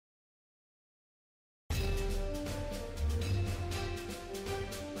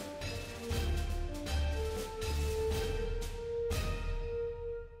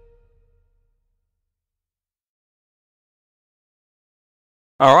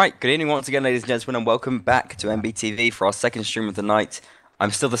Alright, good evening once again, ladies and gentlemen, and welcome back to MBTV for our second stream of the night. I'm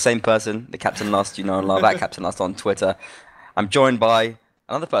still the same person, the Captain Lust, you know and love, at Captain Lust on Twitter. I'm joined by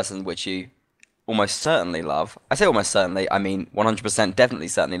another person which you almost certainly love. I say almost certainly, I mean 100% definitely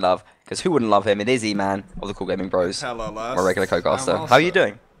certainly love, because who wouldn't love him? It is E-Man of the Cool Gaming Bros, Hello, Lust. our regular co-caster. How are you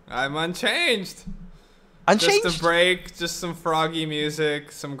doing? I'm unchanged. Unchanged? Just a break, just some froggy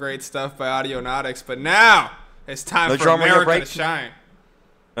music, some great stuff by Audionautics, but now it's time No for drama on your America break? to shine.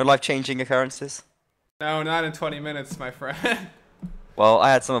 No life-changing occurrences? No, not in 20 minutes, my friend. Well,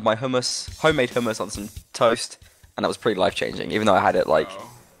 I had some of my homemade hummus on some toast, and that was pretty life-changing, even though I had it like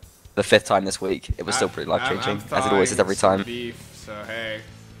the 5th time this week. It was still pretty life-changing, as it always is every time. Beef, so hey,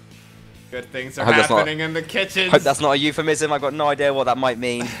 good things are hope that's happening in the kitchen. Hope that's not a euphemism. I've got no idea what that might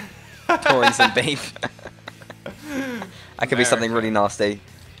mean. Pouring some beef. That could be something really nasty.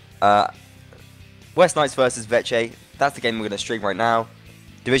 West Knights versus Veche. That's the game we're going to stream right now.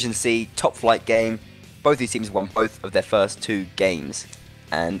 Division C, top flight game. Both these teams won both of their first 2 games.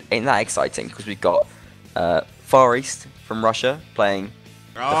 And ain't that exciting? Because we've got Far East from Russia playing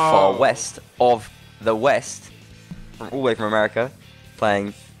the Far West of the West, from all the way from America,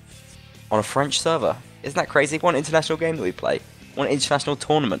 playing on a French server. Isn't that crazy? One international game that we play. One international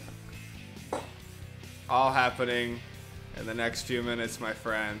tournament. All happening in the next few minutes, my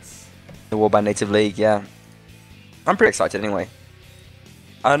friends. The Warband Native League, yeah. I'm pretty excited anyway.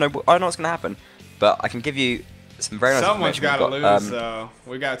 I don't know what's going to happen, but I can give you some very nice Someone's information. got to lose, though.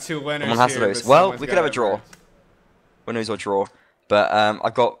 We got 2 winners Someone has here, to lose. but Well, we could have a gotta draw. lose. Winners or draw. But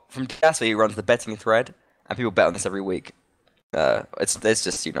I've got from Dasby, who runs the betting thread, and people bet on this every week. It's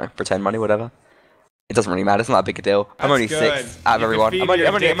just, you know, pretend money, whatever. It doesn't really matter. It's not a big a deal. I'm only That's 6th out of You everyone. can I'm feed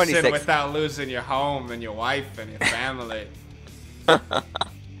only your 6th. addiction without losing your home and your wife and your family.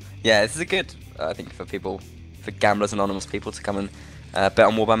 Yeah, this is a good, I think, for people, for Gamblers Anonymous people to come and bet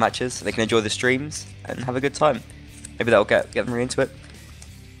on Warband matches. They can enjoy the streams and have a good time. Maybe that'll get them really into it.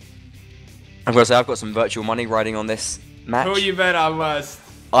 I'm going to say I've got some virtual money riding on this match. Who you bet on, Lust?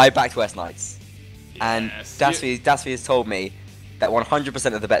 I backed West Knights. And Yes, Dasby has told me that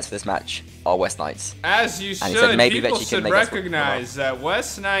 100% of the bets for this match are West Knights. As you And should. he said maybe People Veche can should make us recognize that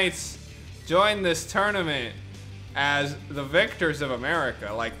West Knights joined this tournament as the victors of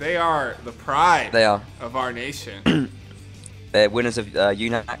America. Like, they are the pride They are. of our nation. They're winners of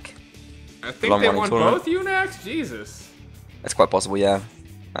UNAC. I think they Long-running won tournament. both UNACs? Jesus. That's quite possible, yeah.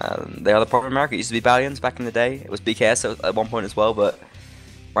 They are the pride of America. It used to be Ballions back in the day. It was BKS at one point as well, but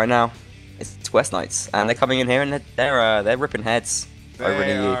right now it's West Knights, and they're coming in here and they're ripping heads over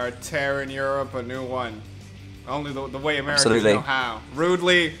They the EU. are tearing Europe a new one. Only the way Americans Absolutely. know how.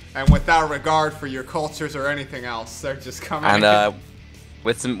 Rudely and without regard for your cultures or anything else. They're just coming in. And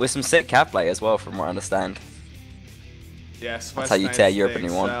with some sick cap play as well, from what I understand. Yes, That's how you tear Europe a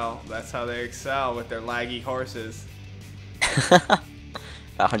new one. That's how they excel with their laggy horses.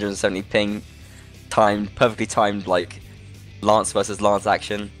 170 ping, perfectly timed, like Lance versus Lance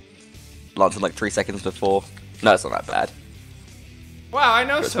action. Lance in like 3 seconds before. No, it's not that bad. Wow, I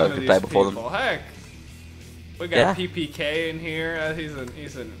know Good some of could these play before people. them. Heck, we got Yeah. PPK in here.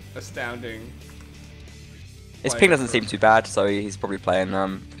 He's an astounding. His player ping doesn't for- seem too bad, so he's probably playing a I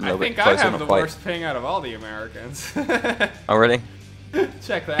little bit think I closer, have not the quite. worst ping out of all the Americans. Oh really?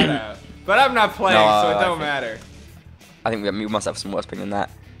 Check that out. But I'm not playing, No, so it I don't think- matter. I think we must have some worse ping than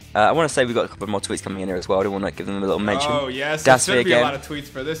that. I want to say we've got a couple more tweets coming in here as well. I do want to give them a little mention. Oh yes, there Dasby should be a again. lot of tweets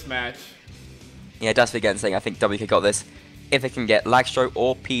for this match. Yeah, Dasby again saying I think WK got this. If they can get Lagstro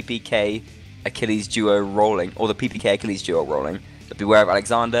or PPK Achilles duo rolling, or the PPK Achilles duo rolling, but beware of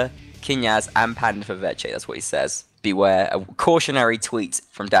Alexander, Kinyaz, and Panda for Veche. That's what he says. Beware. A cautionary tweet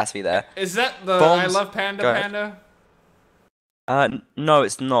from Dasby there. Is that the Bombs. I love Panda Go ahead. Panda? No,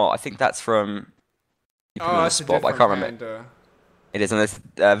 it's not. I think that's from. You put me on the that's a spot, but I different can't remember. Panda. It is,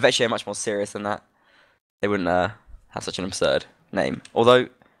 and Veche are much more serious than that. They wouldn't have such an absurd name. Although, WK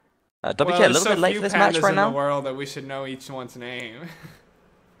Well, a there's little so bit late few for this match pandas right in now. the world that we should know each one's name.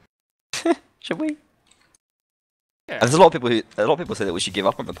 Should we? Yeah. And there's a lot of people say that we should give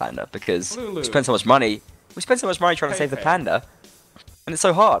up on the panda because Lulu. we spend so much money. We spend so much money trying to save the Pepe. panda, and it's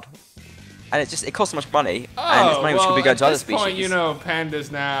so hard. And it costs so much money, and it's Oh, money which could be going to at other this species. point, you know,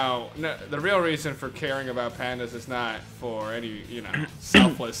 pandas now. No, the real reason for caring about pandas is not for any,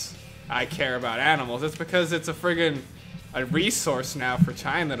 selfless. I care about animals. It's because it's a resource now for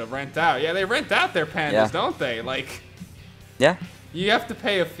China to rent out. Yeah, they rent out their pandas, Yeah. don't they? Like, Yeah. you have to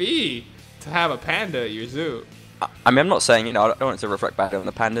pay a fee to have a panda at your zoo. I mean, I'm not saying, I don't want it to reflect badly on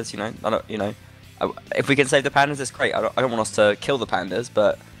the pandas, if we can save the pandas, it's great. I don't want us to kill the pandas,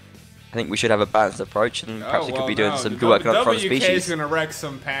 but I think we should have a balanced approach, and perhaps we could be doing some good work on front of WK is species. going to wreck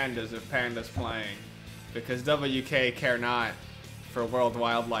some pandas if pandas playing, because WK care not for World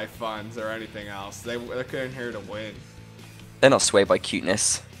Wildlife Funds or anything else. They're in here to win. They're not swayed by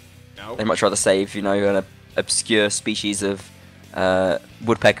cuteness. Nope. They'd much rather save, you know, an obscure species of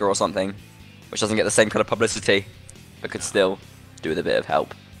woodpecker or something, which doesn't get the same kind of publicity, but could still do with a bit of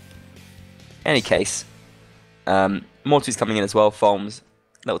help. In any case, Morty's coming in as well. Foams,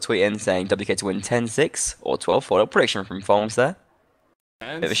 little tweet in saying WK to win 10-6 or 12-4. Little prediction from Foams there.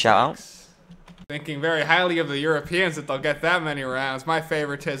 Bit of a shout out. Thinking very highly of the Europeans that they'll get that many rounds. My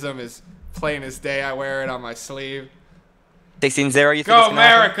favoritism is plain as day. I wear it on my sleeve. 16-0, you think? Go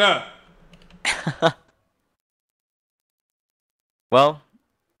America! Well,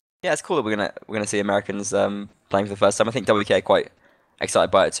 yeah, it's cool that we're gonna see Americans playing for the first time. I think WK are quite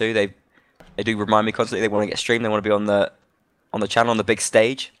excited by it too. They do remind me constantly they want to get streamed. They want to be on the channel on the big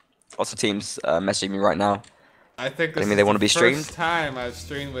stage. Lots of teams messaging me right now. I think this is they want to be the streamed. first time I've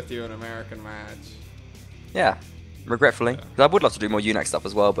streamed with you an American match. Yeah, regretfully. 'Cause I would love to do more UNAC stuff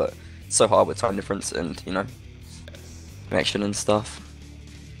as well, but it's so hard with time difference and, you know, connection and stuff.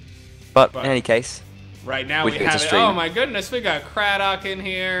 But in any case, right now we have it. Oh my goodness, we got Craddock in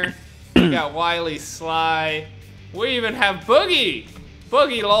here. We got Wiley Sly. We even have Boogie.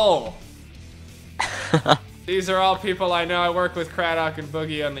 Boogie Lowell. These are all people I know. I work with Craddock and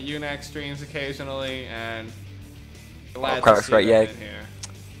Boogie on the UNAC streams occasionally, and glad to see them in here.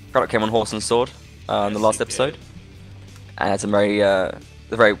 Craddock came on Horse and Sword in the last episode, and had some a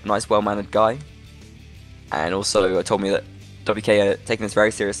very nice, well-mannered guy, and also told me that WK are taking this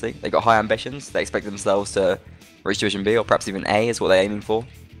very seriously. They got high ambitions. They expect themselves to reach Division B, or perhaps even A is what they're aiming for.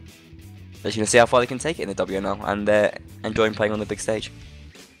 They're just going to see how far they can take it in the WNL, and they're enjoying playing on the big stage.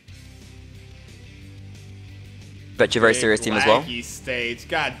 Veche, a very serious team as well. Stage.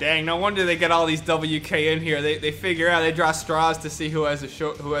 God dang, no wonder they get all these WK in here. They figure out, they draw straws to see who has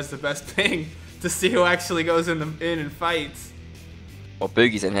the best ping, to see who actually goes in and fights. Well,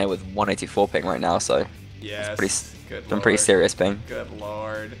 Boogie's in here with 184 ping right now, so yeah, pretty serious ping. Good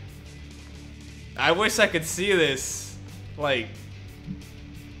lord. I wish I could see this, like,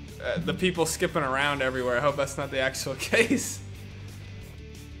 the people skipping around everywhere. I hope that's not the actual case.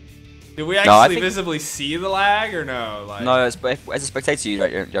 Do we actually visibly see the lag or no? Like, no, as a spectator, you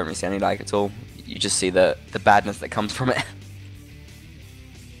don't really see any lag at all. You just see the badness that comes from it.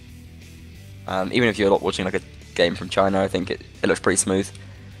 Even if you're watching like a game from China, I think it looks pretty smooth.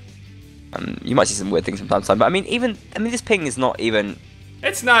 You might see some weird things from time to time, but I mean, this ping is not even.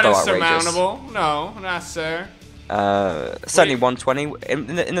 It's not insurmountable. No, not sir. Certainly 120 in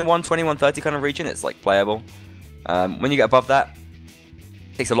the 120, 130 kind of region. It's like playable. When you get above that,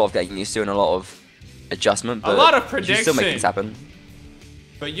 it takes a lot of getting used to and a lot of adjustment. But a lot of prediction. You still make things happen.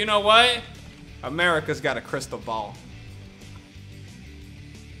 But you know what? America's got a crystal ball,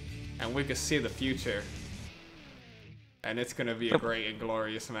 and we can see the future. And it's gonna be a great and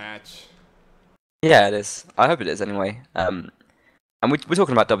glorious match. Yeah, it is. I hope it is anyway. And we're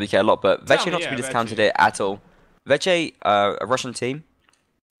talking about WK a lot, but Veche not to be discounted here at all. Veche, a Russian team.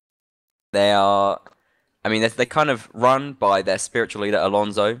 They are, I mean, they're kind of run by their spiritual leader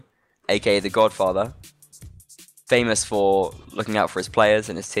Alonso, aka the Godfather, famous for looking out for his players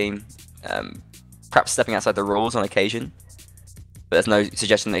and his team, perhaps stepping outside the rules on occasion. But there's no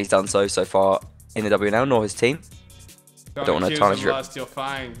suggestion that he's done so far in the WNL nor his team. I don't want to tarnish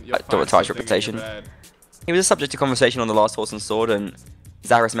his reputation. He was a subject to conversation on the last Horse and Sword, and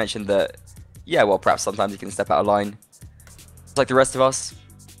Zaris mentioned that, yeah, well, perhaps sometimes he can step out of line. It's like the rest of us.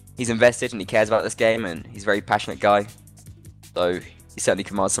 He's invested and he cares about this game, and he's a very passionate guy. So he certainly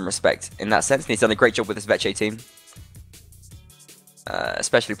commands some respect in that sense, and he's done a great job with his Veche team.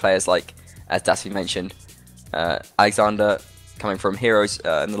 Especially players like, as Dasby mentioned, Alexander, coming from Heroes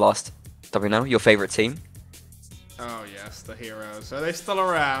in the last WNL, your favourite team. Oh yes, the Heroes. Are they still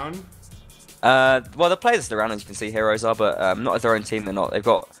around? Well, the players are still around, as you can see, Heroes are, but not as their own team. They're not. They've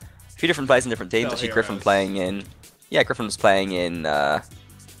got a few different players in different teams. Actually, Griffin playing in. Yeah, Griffin's playing in.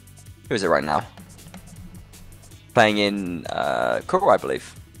 Who is it right now? Playing in Kuro, I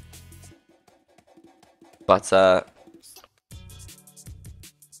believe. But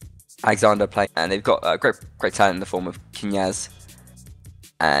Alexander playing, and they've got great talent in the form of Kinyaz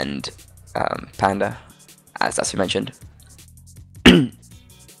and Panda, as you mentioned.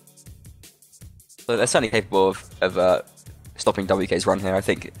 So they're certainly capable of stopping WK's run here. I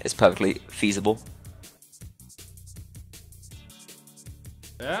think it's perfectly feasible.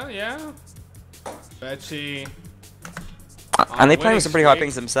 Yeah. Veche. And they play with some pretty high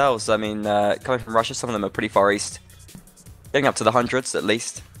pings themselves. I mean, coming from Russia, some of them are pretty far east. Getting up to the hundreds at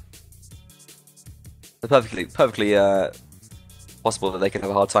least. It's perfectly possible that they can have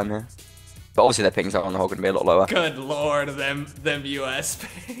a hard time here. But obviously their pings are on the whole going to be a lot lower. Good lord, them US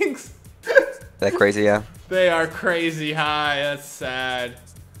pings. They're crazy, yeah. They are crazy high. That's sad.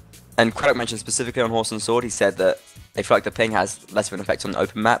 And Craddock mentioned specifically on Horse and Sword, he said that they feel like the ping has less of an effect on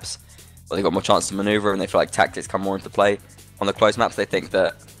open maps, but they've got more chance to maneuver, and they feel like tactics come more into play. On the closed maps, they think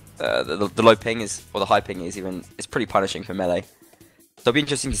that the low ping is, or the high ping is pretty punishing for melee. So it'll be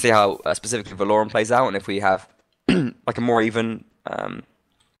interesting to see how specifically Valoran plays out, and if we have like a more even kind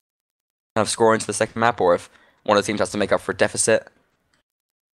of score into the second map, or if one of the teams has to make up for a deficit.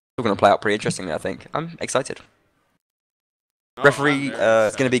 It's going to play out pretty interestingly, I think. I'm excited. Oh, Referee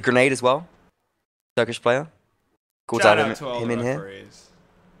is going to be Grenade as well. Turkish player. Calls Shout out out to all him the in here. referees.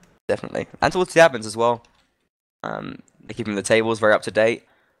 Definitely. And towards the admins as well. They're keeping the tables very up to date.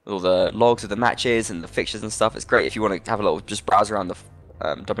 With all the logs of the matches and the fixtures and stuff. It's great if you want to have a little just browse around the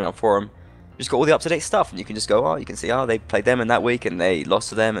WNL forum. Just got all the up to date stuff, and you can just go, oh, you can see, oh, they played them in that week and they lost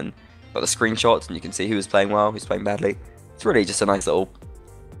to them, and got the screenshots, and you can see who was playing well, who's playing badly. It's really just a nice little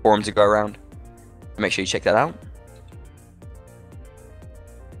forum to go around. Make sure you check that out.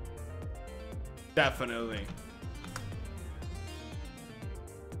 Definitely.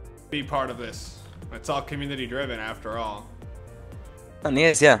 Be part of this. It's all community driven after all. And he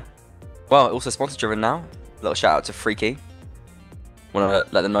is, yeah. Well, also sponsor driven now. A little shout out to Freaky. Want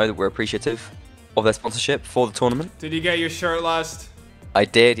to let them know that we're appreciative of their sponsorship for the tournament. Did you get your shirt last? I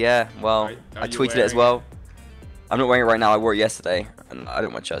did, yeah. Well, Are I you tweeted it as wearing well. I'm not wearing it right now. I wore it yesterday, and I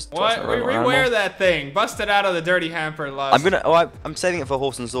don't want chest. What? Rewear that thing. Bust it out of the dirty hamper last. I'm gonna. Oh, I'm saving it for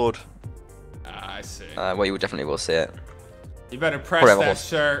Horse and Sword. I see. Well, you definitely will see it. You better press Whatever, that horse.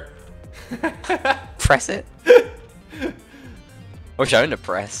 shirt. Press it. Or should I own the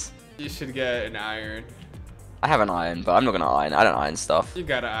press? You should get an iron. I have an iron, but I'm not gonna iron. I don't iron stuff. You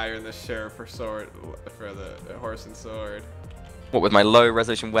gotta iron the shirt for the Horse and Sword. What, with my low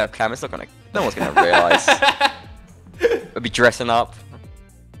resolution webcam? It's not gonna. No one's gonna realize. I'll be dressing up.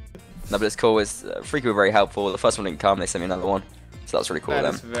 No, but it's cool. It's Freaky were very helpful. The first one didn't come. They sent me another one, so that's really cool. That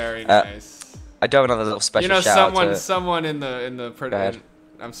of is them. very nice. I do have another little special You know, shout out to. someone in the Go ahead.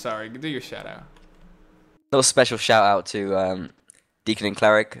 I'm sorry. Do your shout out. Little special shout out to Deacon and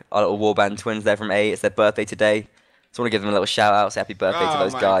Cleric, our little warband twins there from A. It's their birthday today. So I want to give them a little shout out. Say happy birthday to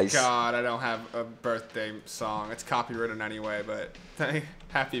those guys. Oh my god, I don't have a birthday song. It's copywritten anyway, but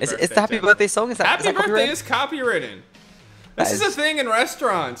happy Is birthday. the happy birthday song? Is that Happy birthday copyrighted? is copywritten. This is a thing in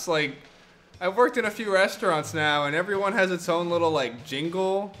restaurants. Like, I've worked in a few restaurants now, and everyone has its own little like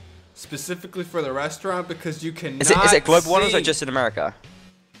jingle specifically for the restaurant because you cannot. Is it global one or is it sing. just in America?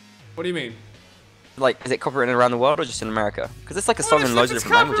 What do you mean? Like, is it copyrighted around the world or just in America? Because it's like a song in loads of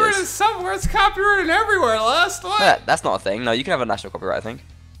different It's copyrighted languages. somewhere. It's copyrighted everywhere. Last what? Yeah, that's not a thing. No, you can have a national copyright, I think.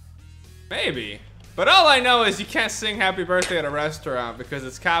 Maybe. But all I know is you can't sing happy birthday at a restaurant because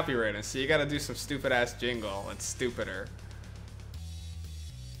it's copyrighted. So you gotta do some stupid ass jingle. It's stupider.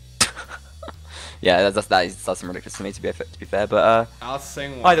 Yeah, that's some ridiculous to me to be fair, but I'll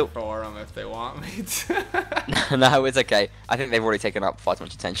sing Either- one for them if they want me to. no, it's okay. I think they've already taken up far too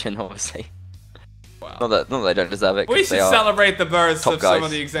much attention, obviously. Wow. Not that they don't deserve it. We 'cause should they are celebrate the births top of some guys. of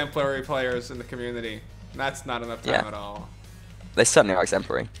the exemplary players in the community. That's not enough time Yeah. at all. They certainly are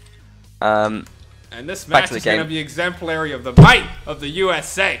exemplary. And this Back match to the is going to game. be exemplary of the might of the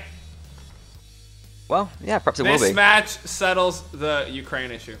USA. Well, yeah, perhaps it will This be. match settles the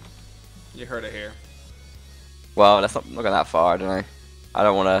Ukraine issue. You heard it here. Well, let's not go that far. I don't know. I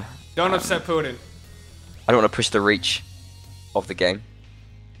don't want to. Don't upset Putin. I don't want to push the reach of the game.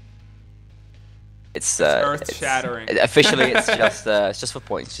 It's earth-shattering. Officially, it's just for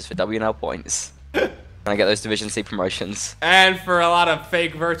points, just for WNL points. And I get those Division C promotions. And for a lot of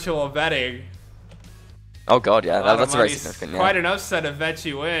fake virtual betting. Oh god, yeah, lot of that's very money's significant. Quite Yeah. an upset if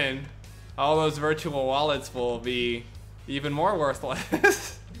Veche win. All those virtual wallets will be even more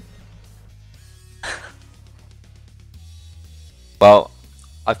worthless. Well,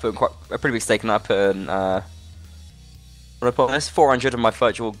 I've put in quite a pretty big stake, and I put in what I put on this 400 of my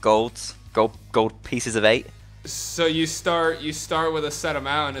virtual gold pieces of 8. So you start with a set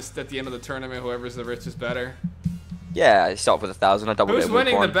amount, and it's at the end of the tournament, whoever's the richest better. Yeah, I start with 1,000. I doubled it. Who's in week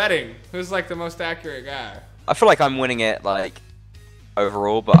winning the one. betting? Who's like the most accurate guy? I feel like I'm winning it like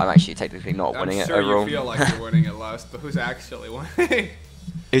overall, but I'm actually technically not winning I'm it sure overall. you feel like you're winning it last, but who's actually winning?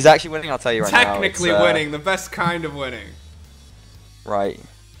 Who's actually winning? I'll tell you right now. Technically It's, winning, the best kind of winning. Right.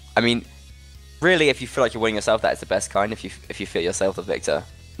 I mean, really, if you feel like you're winning yourself, that is the best kind. If you feel yourself the victor,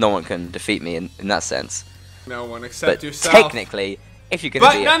 no one can defeat me in that sense. No one except But yourself. technically, if you're gonna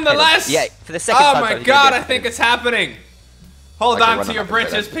But be nonetheless, yeah, for the second oh time, my if you're gonna god, be I think it's happening. Hold Okay, on run to on your up and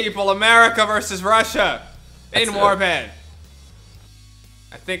britches, then. people. America versus Russia in That's Warband.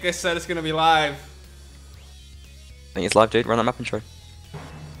 I think they said it's gonna be live. I think it's live, dude. Run that map intro.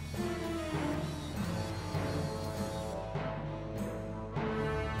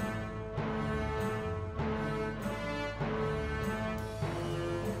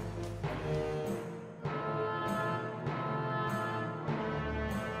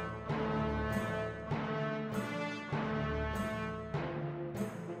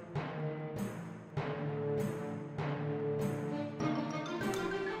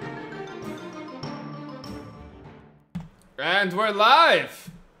 And we're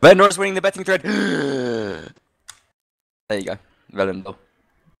live. Vendor's winning the betting thread. There you go. Veche.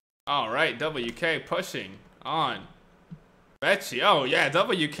 All right, WK pushing on Veche. Oh yeah,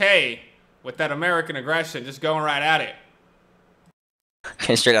 WK with that American aggression, just going right at it.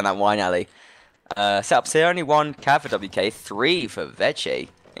 Getting straight down that wine alley. Setups here, only 1 cav for WK, 3 for Veche.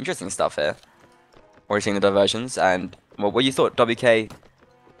 Interesting stuff here. Already seeing the diversions, and well, what you thought WK's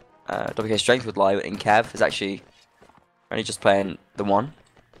strength would lie in cav is actually only just playing the 1.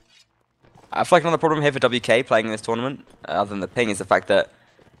 I feel like another problem here for WK playing in this tournament, other than the ping, is the fact that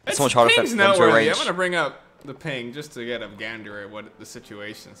it's so much harder for them to noteworthy. arrange. I'm gonna bring up the ping just to get a gander at what the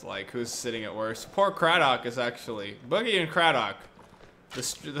situation's like. Who's sitting at worst? Poor Craddock is actually Boogie and Craddock.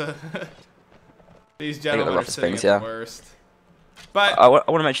 These gentlemen are sitting at the worst. But I want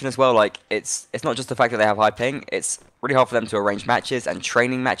to mention as well, like it's not just the fact that they have high ping; it's really hard for them to arrange matches and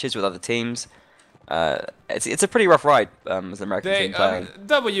training matches with other teams. It's a pretty rough ride as an American team playing.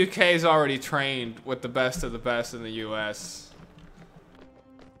 WK's already trained with the best of the best in the U.S.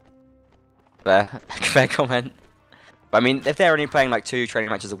 Fair comment. But I mean, if they're only playing like 2 training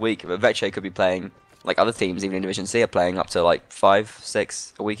matches a week, but Veche could be playing, like other teams, even in Division C, are playing up to like 5,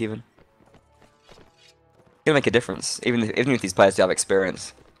 6 a week even. It's gonna make a difference, even if these players do have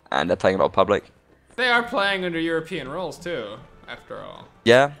experience and they're playing a lot of public. They are playing under European rules too, after all.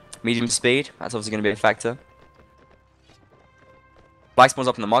 Yeah, medium speed, that's obviously gonna be a factor. Black spawn's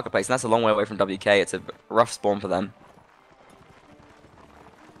up in the marketplace, and that's a long way away from WK. It's a rough spawn for them.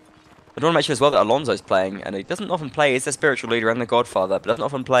 I do want to mention as well that Alonso's playing, and he doesn't often play. He's the spiritual leader and the godfather, but doesn't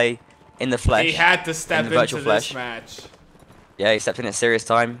often play in the flesh. He had to step in the virtual into flesh. this match. Yeah, he stepped in at serious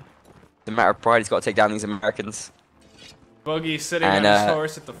time. It's a matter of pride. He's got to take down these Americans. Boogie sitting on his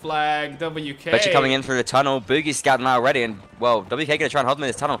horse at the flag. WK. Veche coming in through the tunnel. Boogie's scouting out already, and well, WK gonna try and hold them in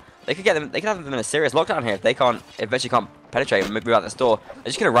this tunnel. They could get them. They could have them in a serious lockdown here if they can't. If Veche can't penetrate and move out this door, they're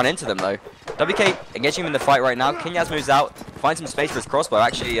just gonna run into them though. WK engaging him in the fight right now. Kinyaz moves out, finds some space for his crossbow.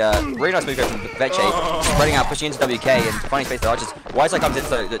 Actually, really nice move here from Veche, spreading out, pushing into WK and finding space for the archers. Wisely comes in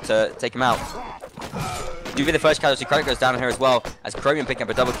to take him out. Do be the first casualty. Credit goes down here as well as Chromium picking up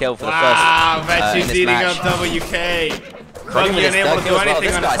a double kill for the first. Wow, Veche's eating match. up WK. Chromium Boogie unable to do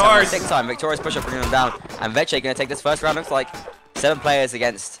anything on his horse. 6 time. Victorious push-up bringing them down, and Veche going to take this first round. Looks like 7 players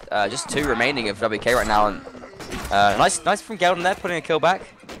against just 2 remaining of WK right now, and nice from Geldon there, putting a kill back,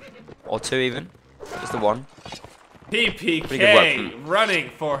 or 2 even, just the 1. PPK running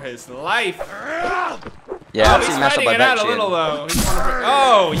for his life. Yeah, he's fighting it out a little though.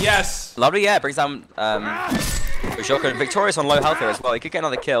 Oh yes. Lovely, yeah, brings down Ushoka. Victorious on low health here as well. He could get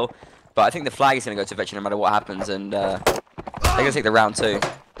another kill, but I think the flag is going to go to Veche no matter what happens, and they're going to take the round 2.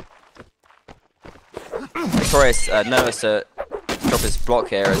 Victorious nervous to drop his block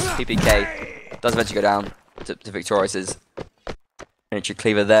here as PPK does eventually go down to Victorious's miniature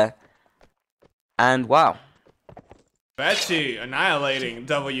cleaver there. And wow. Veche annihilating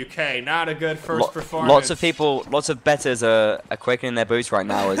WK. Not a good first performance. Lots of bettors are quaking their boots right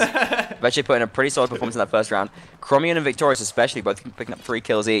now as Veche put in a pretty solid performance in that first round. Chromium and Victorious especially, both picking up 3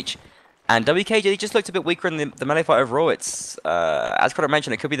 kills each. And WK just looked a bit weaker in the melee fight overall. It's, as Connor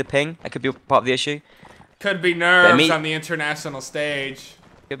mentioned, it could be the ping. It could be part of the issue. Could be nerves on the international stage.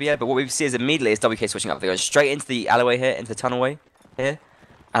 Could be, yeah, but what we see is immediately is WK switching up. They're going straight into the alleyway here, into the tunnelway here.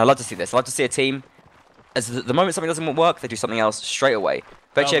 And I love to see this. I love to see a team, as the moment something doesn't work, they do something else straight away.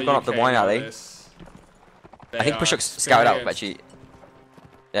 Veche have gone up the wine alley. I think Pushok scouted out Veche.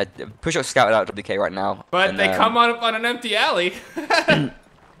 Yeah, Pushok scouted out WK right now. But they come up on an empty alley.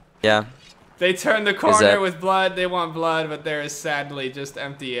 Yeah. They turn the corner with blood. They want blood, but there is sadly just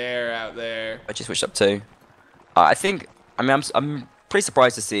empty air out there. Veche switched up too. I'm pretty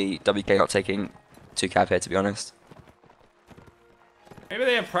surprised to see WK not taking 2 cav here, to be honest. Maybe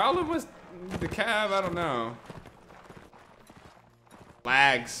they have a problem with the cav, I don't know.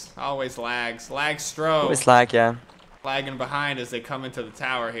 Lags, always lags. Lag strobe. Always lag, yeah. Lagging behind as they come into the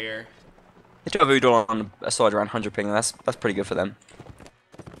tower here. They do have Voodoo on a solid around 100 ping, that's pretty good for them.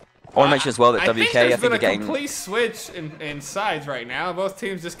 I want to mention as well that I think WK, there's I think been they're a getting... complete switch in sides right now. Both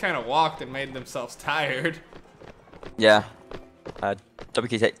teams just kind of walked and made themselves tired. Yeah. WK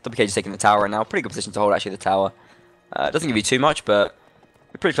just taking the tower right now. Pretty good position to hold, actually, the tower. Doesn't give you too much, but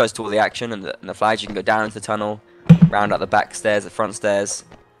you're pretty close to all the action and the flags. You can go down into the tunnel, round out the back stairs, the front stairs.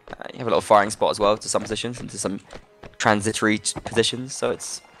 You have a little firing spot as well to some positions, into some transitory positions, so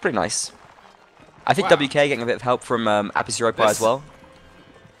it's pretty nice. I think WK getting a bit of help from Apis Europa as well.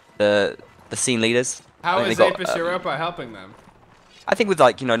 The scene leaders. How is Apis Europa helping them? I think with,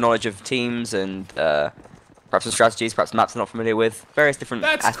 like, knowledge of teams and perhaps some strategies, perhaps maps they're not familiar with, various different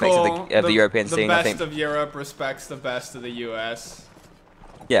aspects of the European scene. The I think best of Europe respects the best of the US.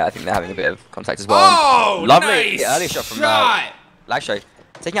 Yeah, I think they're having a bit of contact as well. Oh, lovely nice early shot from Lagshow.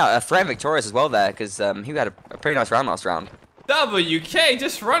 Taking out a Fred Victorious as well there, because he had a pretty nice round last round. WK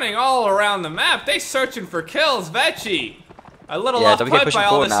just running all around the map. They searching for kills. Veche, a little off put by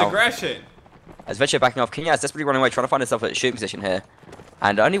all this aggression. As Veche backing off, Kenya is desperately running away, trying to find himself at a shooting position here.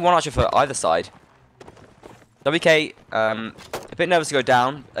 And only one archer for either side. WK, a bit nervous to go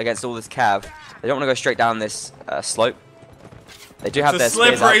down against all this cav. They don't want to go straight down this slope. They do have their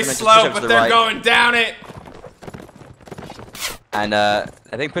slippery slope, but they're going down it. And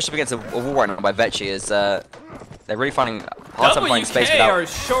they're being pushed up against a wall right now by Veche as they're really finding hard time finding space without are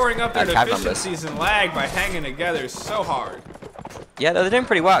shoring up their deficiencies and lag by hanging together so hard. Yeah, they're doing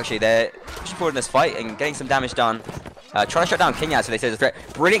pretty well actually. They're pushing forward in this fight and getting some damage done. Trying to shut down King, so they say there's a threat.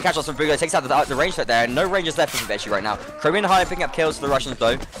 Brilliant catch loss from Bugo, takes out the range threat there, and no rangers left for Veche right now. Chromium high picking up kills for the Russians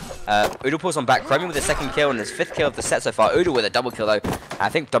though. Udal pulls on back. Chromium with his second kill and his 5th kill of the set so far. Udal with a double kill though. I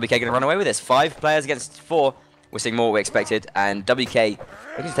think WK going to run away with this. 5 players against 4. We're seeing more what we expected, and WK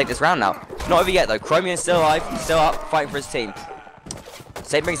looking to take this round now. Not over yet though. Chromium is still alive, still up, fighting for his team.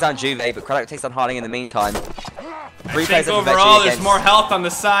 Same brings down Juve, but Craddock takes on Harding in the meantime. 3 players overall, there's more health on the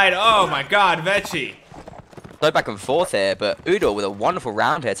side. Oh my god, Veche. Go back and forth here, but Udal with a wonderful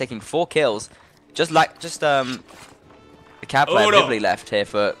round here, taking 4 kills. The cab player Vividly left here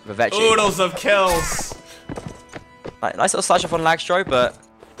for Veche. Oodles of kills. Nice little slash off on Lagstro, but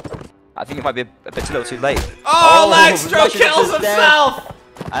I think it might be a bit too late. Oh, Lagstro kills himself!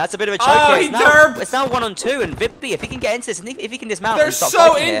 And that's a bit of a choke here. It's now 1-on-2, and Vibby, if he can get into this, and if he can dismount, they're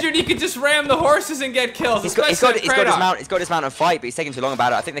so injured he can just ram the horses and get kills. He's got his mount and fight, but he's taking too long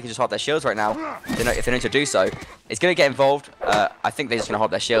about it. I think they can just hold their shields right now if they need to do so. It's going to get involved. I think they're just going to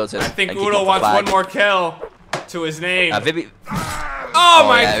hold their shields. And, I think Udal wants one more kill to his name. Vibby. Oh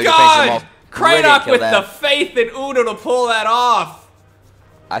my god! Craddock with the faith in Udal to pull that off.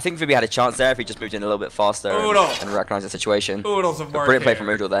 I think Vibby had a chance there if he just moved in a little bit faster and recognized the situation. Oodles of work. Brilliant play from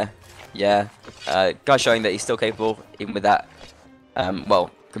Udal there. Yeah. Guy showing that he's still capable, even with that, well,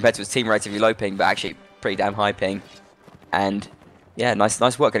 compared to his team, relatively low ping, but actually pretty damn high ping. And, yeah,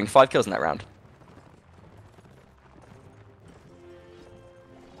 nice work, getting 5 kills in that round.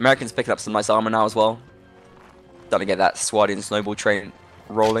 Americans picking up some nice armor now as well. Starting to get that Swadian snowball train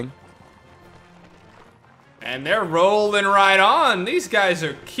rolling. And they're rolling right on. These guys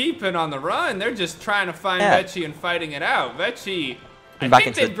are keeping on the run. They're just trying to find Veche and fighting it out. Veche, I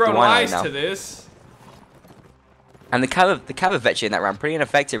think they've grown wise to this. And the cav of Veche in that round, pretty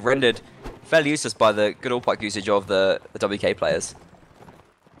ineffective, rendered fairly useless by the good all-pike usage of the WK players.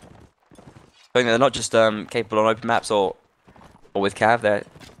 Showing that they're not just capable on open maps or with cav, they're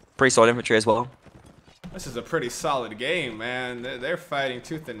pretty solid infantry as well. This is a pretty solid game, man. They're fighting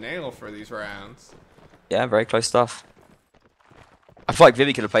tooth and nail for these rounds. Yeah, very close stuff. I feel like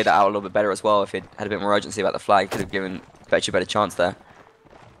Vivi could have played that out a little bit better as well if he had a bit more urgency about the flag. Could have given Veche a better chance there.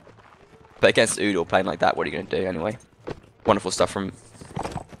 But against Udal playing like that, what are you going to do anyway? Wonderful stuff from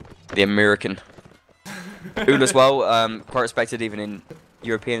the American. Udal as well, quite respected even in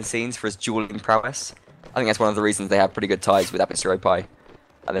European scenes for his dueling prowess. I think that's one of the reasons they have pretty good ties with Apis Europai.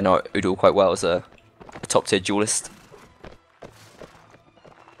 And they know Udal quite well as a top-tier duelist.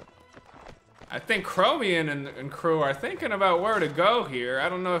 I think Chromium and crew are thinking about where to go here. I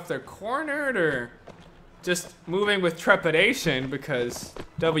don't know if they're cornered or just moving with trepidation because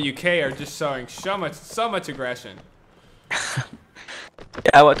WK are just showing so much aggression.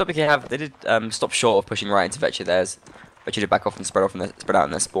 Yeah, well, WK they did stop short of pushing right into Veche there. Veche did back off and spread out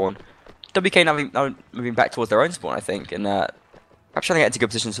in their spawn. WK now moving back towards their own spawn, I think, and perhaps trying to get into good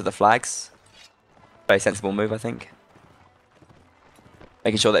positions for the flags. Very sensible move, I think.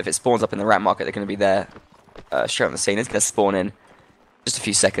 Making sure that if it spawns up in the rat market, they're going to be there straight on the scene. It's going to spawn in just a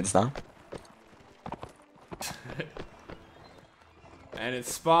few seconds now. And it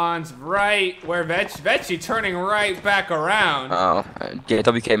spawns right where Veche turning right back around. Oh, yeah,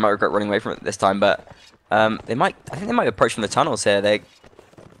 WK might regret running away from it this time, but I think they might approach from the tunnels here. They're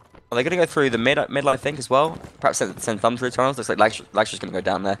Are they going to go through the mid, I think, as well? Perhaps send Thumb through tunnels. Looks like Laxtra's going to go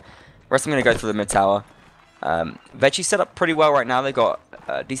down there. The rest are going to go through the mid tower. Veche set up pretty well right now. They've got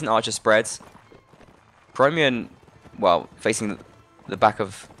decent archer spreads. Chromium, well, facing the back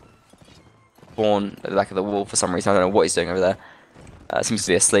of Spawn, at the back of the wall for some reason. I don't know what he's doing over there. Seems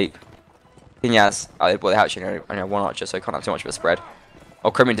to be asleep. Kinyas, well, they actually only have one archer, so he can't have too much of a spread.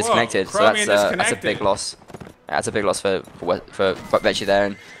 Oh, Chromium disconnected, so that's a big loss. Yeah, that's a big loss for Veche there.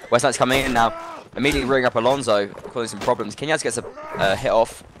 And West Knight's coming in now, immediately rearing up Alonso, causing some problems. Kinyas gets a hit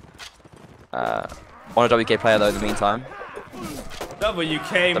off on a WK player though in the meantime.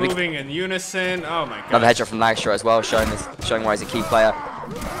 WK moving in unison. Oh my god. Another headshot from Lagstra as well, showing why he's a key player.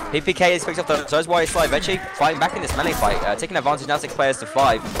 PPK is picked up the, so that's why he's slide. Veche fighting back in this melee fight, taking advantage now, 6 players to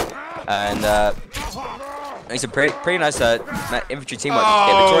 5. And it's a pretty nice infantry teamwork.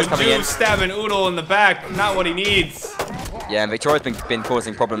 Yeah, Victoria's coming in. Stabbing Oodle in the back, not what he needs. Yeah, and Victoria's been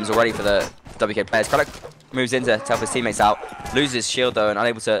causing problems already for the WK players. Craddock moves in to help his teammates out, loses his shield though, and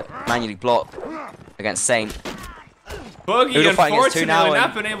unable to manually block against Saint. Boogie, unfortunately,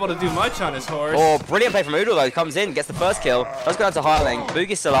 not been able to do much on his horse. Oh, brilliant play from Oodle though. Comes in, gets the first kill. Does go down to Hireling.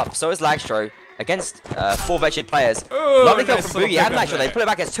 Boogie's still up, so is Lagstro. Against 4 Veche players. Ooh, lovely kill from Boogie and Lagstro. They pull it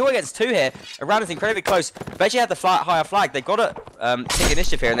back. It's 2 against 2 here. The round is incredibly close. Veche had the higher flag. They've got to take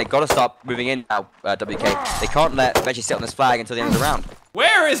initiative here, and they've got to start moving in now, WK. They can't let Veche sit on this flag until the end of the round.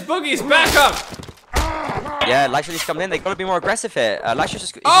 Where is Boogie's backup? Yeah, Lagstro just coming in. They've got to be more aggressive here. Lagstro's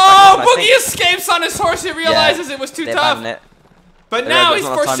just Boogie escapes on his horse. He realizes it was too tough. But now he's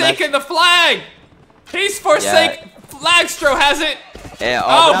forsaken the flag. He's forsaken. Lagstro has it. Yeah,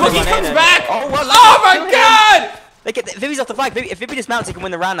 Boogie comes back! Oh my god! Vivi's off the flag. If Vivi dismounts, he can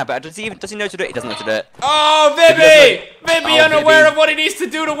win the round now, but does he know to do it? He doesn't know to do it. Oh, Vivi! Vivi unaware of what he needs to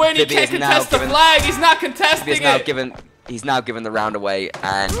do to win. He can't contest the flag. He's not contesting it. He's now given the round away,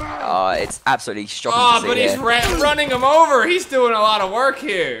 and it's absolutely shocking to see. He's running him over. He's doing a lot of work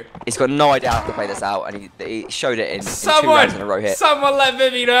here. He's got no idea how to play this out, and he showed it in 2 rounds in a row here. Someone let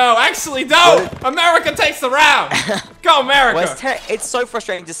Vivi know. Actually, no! America takes the round! Go, America! Well, it's so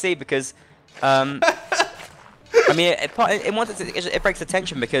frustrating to see because, I mean, it breaks the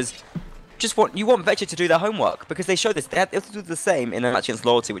tension because you want Veche to do their homework because they show this. They have to do the same in a match against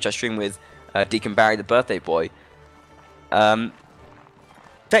Loyalty, which I streamed with Deacon Barry, the birthday boy.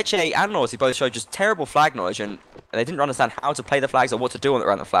 Veche and Loyalty both showed just terrible flag knowledge, and they didn't understand how to play the flags or what to do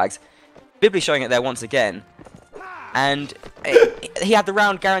around the flags. Bibli showing it there once again, and he had the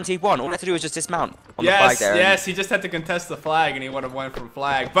round guaranteed won. All he had to do was just dismount on the flag there. Yes, he just had to contest the flag, and he would have won from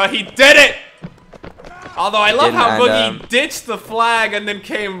flag, but he did it! Although I love how Boogie ditched the flag and then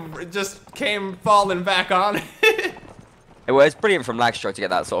came falling back on it. Well, it's brilliant from Lagstro to get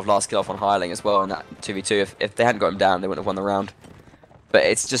that sort of last kill off on Hireling as well in that 2v2. If they hadn't got him down, they wouldn't have won the round. But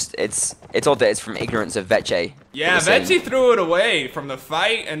it's just, it's odd that it's from ignorance of Veche. Yeah, Veche threw it away from the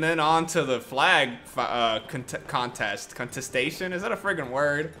fight and then onto the flag contestation. Is that a friggin'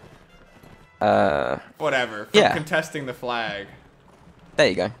 word? Whatever. From contesting the flag. There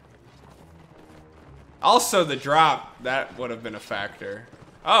you go. Also the drop, that would have been a factor.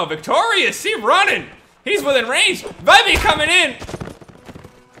 Oh, Victorious, he running! He's within range! Vivi coming in!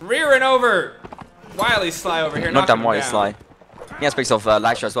 Rearing over Wily Sly over here. Not done Wily Sly. He has picks off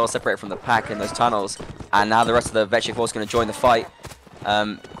Lagstro as well, separated from the pack in those tunnels. And now the rest of the Veche force going to join the fight.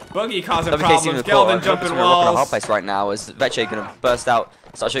 Boogie causing problems, Geldon jumping walls. On a hard place right now as Veche going to burst out,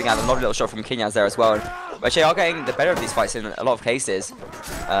 start shooting out a lovely little shot from Kinyas there as well. And Veche are getting the better of these fights in a lot of cases.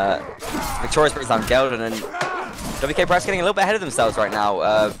 Victorious brings down Geldon, and WK Brass getting a little bit ahead of themselves right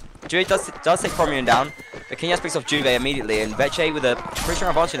now. Juve does take Chromium down, but Kinyas picks off Juve immediately, and Veche with a pretty strong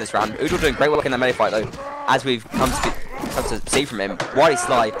advantage in this round. Oodle doing great work in the melee fight though, as we've come to see from him. Wily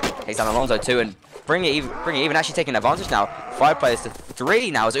Sly takes down Alonso too, and bring it even, actually taking advantage now. 5 players to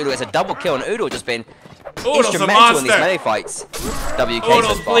 3 now as Oodle gets a double kill, and Oodle just been instrumental in these melee fights. WK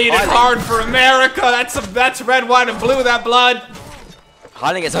Oodle's bleeding hard for America. That's red, white, and blue. That blood.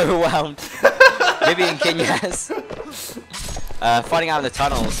 Hireling gets overwhelmed. Vivi and Kinyas fighting out in the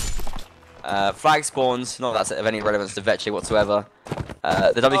tunnels. Flag spawns, not that of any relevance to Veche whatsoever.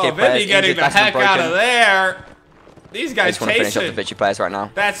 The WK players Vivi getting the heck out of there. These guys chasing. Finish off the Veche players right now.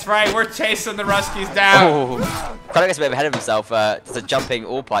 That's right, we're chasing the Ruskies down. Craddock gets a bit ahead of himself. There's a jumping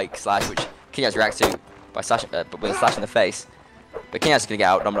all-pike slash, which Kinyas reacts to by with a slash in the face. But Kinyas is going to get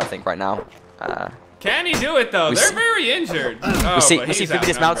outnumbered, I think, right now. Can he do it, though? They're very injured. We see Bibi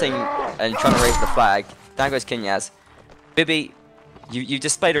dismounting and trying to raise the flag. Down goes Kinyas. Bibi, you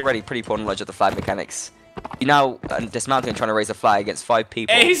displayed already pretty poor knowledge of the flag mechanics. You now dismounting and trying to raise a flag against 5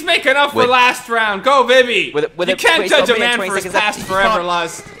 people. Hey, he's making up for last round. Go, Bibi. You can't judge a man for his past forever,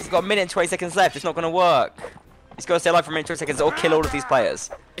 Luz. got a minute and 20 seconds left. It's not going to work. He's got to stay alive for a minute and 20 seconds or kill all of these players.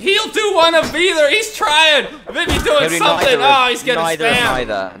 He'll do one of either. He's trying. Maybe doing something. Oh, he's getting spammed.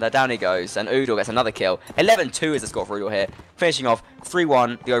 Neither. There down he goes. And Oodle gets another kill. 11-2 is the score for Oodle here. Finishing off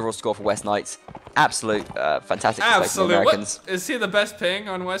 3-1, the overall score for West Knights. Absolute fantastic display from the Americans. What? Is he the best ping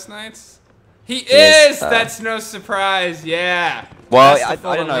on West Knights? He is. That's no surprise. Yeah. Well, I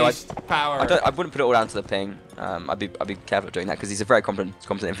don't know. Power. I wouldn't put it all down to the ping. I'd be careful of doing that because he's a very competent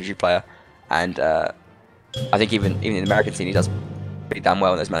infantry player, and I think even in the American scene he does pretty damn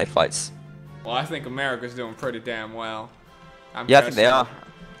well in those melee fights. Well, I think America's doing pretty damn well. Yeah, I think they are.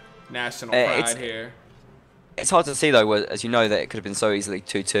 National pride here. It's hard to see though, as you know, that it could have been so easily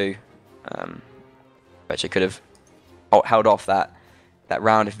 2-2. Veche could have held off that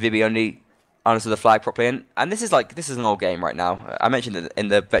round if Vibi only understood the flag properly. And this is an old game right now. I mentioned it in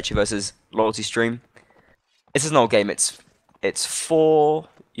the Veche versus Loyalty stream. This is an old game. It's 4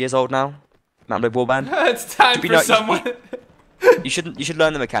 years old now. Mount&blade Warband. It's time for someone. You should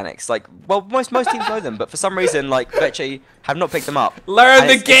learn the mechanics. Most teams know them, but for some reason, Veche have not picked them up. Learn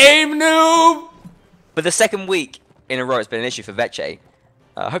the game, noob. But the second week in a row, it's been an issue for Veche.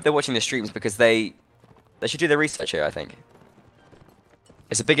 I hope they're watching the streams because they should do their research here. I think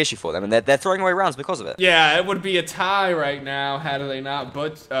it's a big issue for them, and they're throwing away rounds because of it. Yeah, it would be a tie right now had they not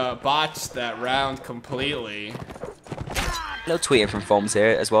botched that round completely. Little tweeting from Foms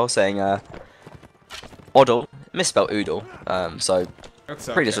here as well, saying Oddle, misspelled Oodle, so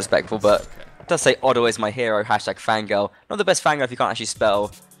pretty disrespectful, but it does say Oddle is my hero, hashtag fangirl. Not the best fangirl if you can't actually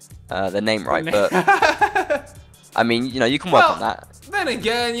spell the name right, but I mean, you can work on that. Then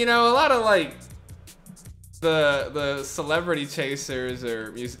again, a lot of the celebrity chasers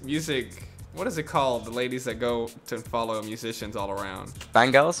or music, what is it called? The ladies that go to follow musicians all around.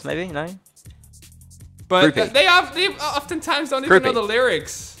 Fangirls, maybe, But they oftentimes don't even know the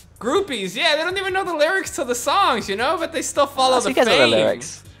lyrics. Groupies, yeah, they don't even know the lyrics to the songs, but they still follow the fame. The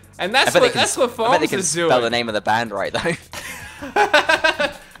lyrics. And that's what Foams is doing. Spell the name of the band right though.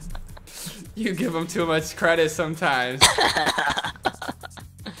 You give them too much credit sometimes.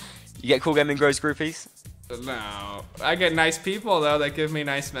 You get Cool Gaming Grows groupies? No, I get nice people though that give me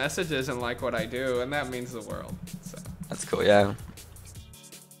nice messages and like what I do, and that means the world. So. That's cool, yeah.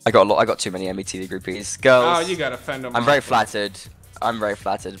 I got too many METV groupies. Girls. Oh, you gotta fend them off. I'm very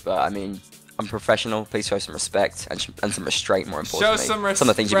flattered, but I mean, I'm professional. Please show some respect and some restraint, more importantly. Show some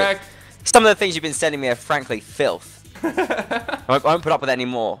respect. Some of the things you've been sending me are frankly filth. I won't put up with it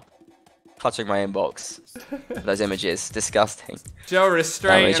anymore. Clutching my inbox. Those images, disgusting. Show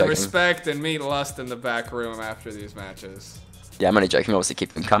restraint and respect and meet lust in the back room after these matches. Yeah, I'm only joking. Obviously,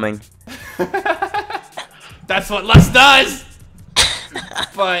 keep them coming. That's what lust does.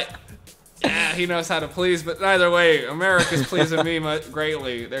 But yeah, he knows how to please. But either way, America's pleasing me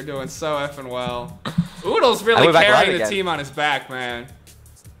greatly. They're doing so effing well. Oodle's really carrying the team on his back, man.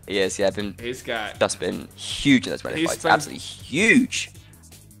 He is. Yeah, he's just been huge in those many fights. Absolutely huge.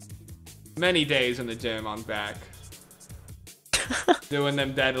 Many days in the gym on back. Doing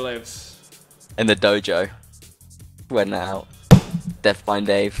them deadlifts. In the dojo. When out. Deathblind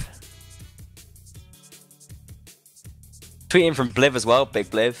Dave. Tweeting from Bliv as well, Big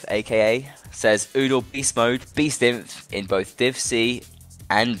Bliv, aka, says Oodle Beast Mode, Beast Inf in both Div C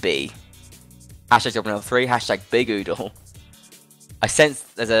and B. Hashtag WNL3, hashtag Big Oodle. I sense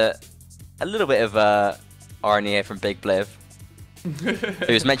there's a little bit of irony here from Big Bliv. It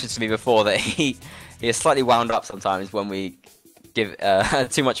was mentioned to me before that he is slightly wound up sometimes when we give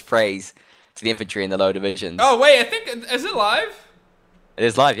too much praise to the infantry in the lower divisions. Oh wait, I think is it live? It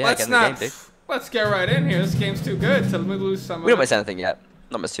is live, yeah. Let's get right in here. This game's too good to lose some. We don't miss anything yet.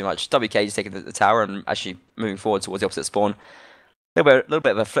 Not much too much. WK just taking the tower and actually moving forward towards the opposite spawn. A little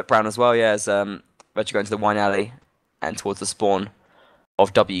bit of a flip round as well, yeah. As Veche going to the wine alley and towards the spawn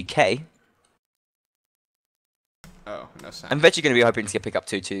of WK. Oh, no sound. And Veche going to be hoping to pick up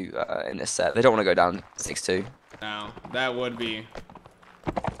 2-2 in this set. They don't want to go down 6-2. No, that would be.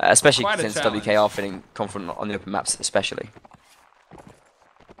 Especially since WK are feeling confident on the open maps, especially.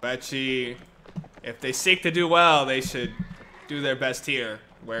 Veche, if they seek to do well, they should do their best here,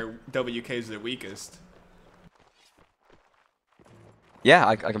 where WK is their weakest. Yeah,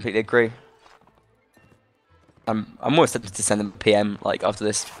 I completely agree. I'm more tempted to send them a PM after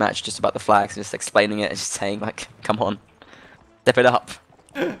this match just about the flags and just explaining it and just saying come on, step it up.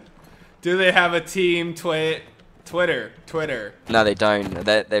 Do they have a team Twitter? No, they don't.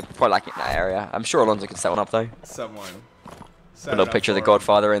 They're quite lacking in that area. I'm sure Alonso can set one up though. Someone. A little picture of the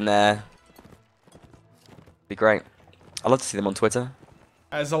Godfather in there. Be great. I'd love to see them on Twitter.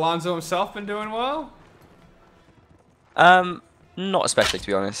 Has Alonso himself been doing well? Not especially, to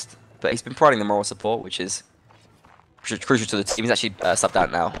be honest. But he's been providing the moral support, which is crucial to the team. He's actually subbed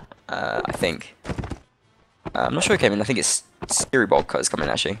out now, I think. I'm not sure who came in. I think it's Siribog is coming,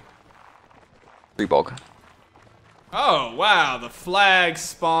 actually. Siribog. Oh, wow. The flag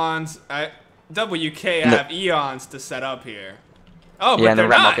spawns. WK have eons to set up here. Oh, but yeah, they're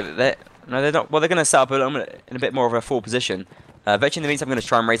not. No, they're not. Well, they're going to set up in a bit more of a full position. Veche, in the meantime, I'm going to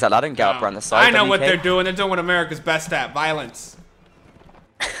try and raise that ladder and get up around the side. I know WK. what they're doing. They're doing what America's best at. Violence.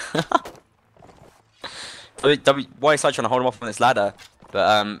 YSI trying to hold him off on this ladder,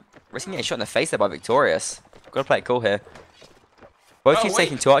 but risking getting shot in the face there by Victorious. Got to play it cool here. Both teams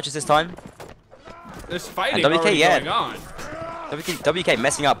taking 2 archers this time. There's fighting and WK, already going on. WK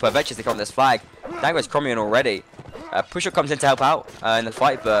messing up Veche to come on this flag. Dango's Chromium already. Pusher comes in to help out in the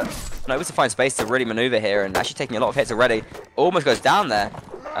fight, but not able to find space to really maneuver here, and actually taking a lot of hits already. Almost goes down there.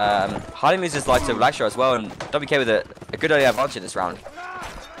 Harding loses life to Blackshaw as well, and WK with a good early advantage in this round.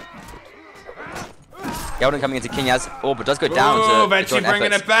 Yeldon coming into Kinyaz. Oh, but does go down to Veche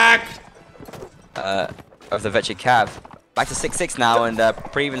bringing it back. Of the Veche Cav. Back to 6-6 now, and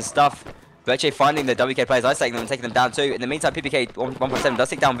pretty even stuff. Veche finding the WK players, isolating them and taking them down too. In the meantime, PPK 1.7 does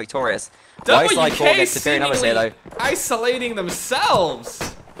take down Victorious. WK seemingly isolating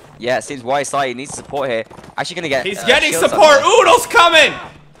themselves. Yeah, it seems YSI needs support here. Actually going to get... He's getting support. Oodle's coming.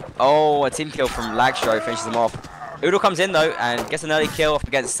 Oh, a team kill from Lagstro finishes him off. Oodle comes in though and gets an early kill off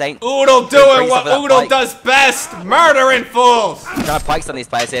against Saint. Oodle doing what Oodle does best, murdering fools. Kind of pikes on these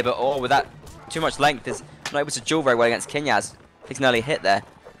players here, but with that too much length, is not able to duel very well against Kinyaz. Takes an early hit there.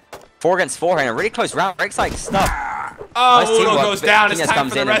 4 against 4 here in a really close round. Very exciting stuff. Oh, nice Oodle goes down. It's time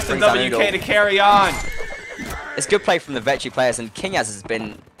for the rest of WK to carry on. It's good play from the Veche players, and Kinyaz has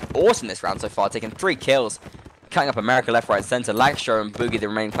been awesome this round so far, taking 3 kills. Cutting up America left, right, and center. Lagstro and Boogie, the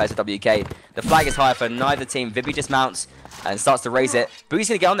remaining players of WK. The flag is higher for neither team. Vibi dismounts and starts to raise it. Boogie's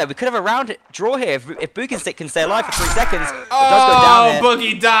going to get on there. We could have a round draw here if Boogie can stay alive for 3 seconds. It does go down here.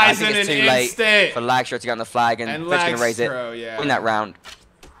 Boogie dies in an too late instant. for Lagstro to get on the flag, and Veche's going to raise it in that round.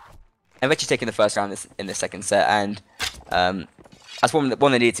 And Veche's taking the first round in this second set, and that's one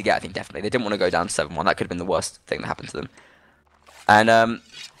they needed to get, I think, definitely. They didn't want to go down 7-1. That could have been the worst thing that happened to them. And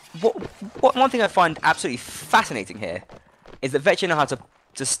one thing I find absolutely fascinating here is that Veche know how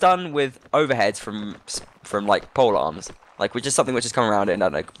to stun with overheads from like pole arms, which is something which has come around in, I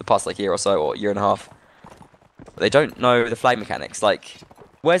don't know, the past year or so, or year and a half. But they don't know the flag mechanics.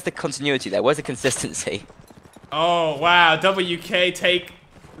 Where's the continuity there? Where's the consistency? Oh wow, WK take.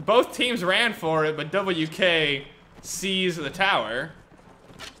 Both teams ran for it, but WK sees the tower.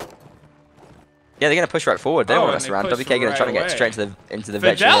 Yeah, they're going to push right forward. They don't want to mess around. WK going to try to get straight into the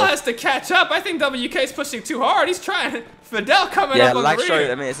Veche. Fidel has to catch up. I think WK's pushing too hard. He's trying. Fidel coming up on the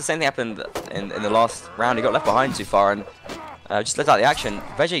rear. I mean, it's the same thing happened in the last round. He got left behind too far and just let out the action.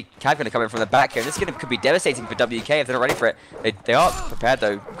 Veche Cav going to come in from the back here. This could be devastating for WK if they're not ready for it. They are prepared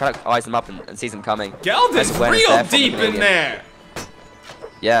though. Kind of eyes them up and sees them coming. Geldon's real deep in there.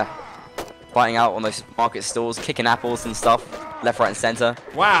 Yeah. Fighting out on those market stalls, kicking apples and stuff, left, right, and center.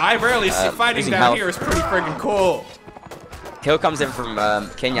 Wow, I rarely see fighting down here is pretty friggin' cool. Kill comes in from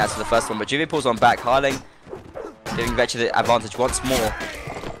Kinyaz for the first one, but Juve pulls on back. Harding giving Veche the advantage once more.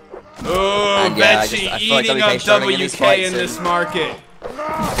 Oh, Veche eating up WK in this market.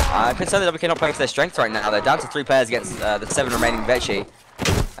 I'm concerned that WK not playing to their strength right now. They're down to 3 players against the 7 remaining Veche.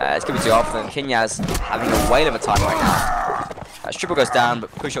 It's going to be too often. Kinyaz having a whale of a time right now. Triple goes down,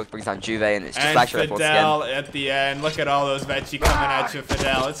 but Push brings down Juve, and it's just Lagstro once again. Fidel at the end. Look at all those Veche coming at you,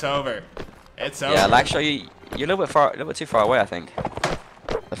 Fidel. It's over. It's over. Yeah, Lagstro, you're a little bit too far away, I think.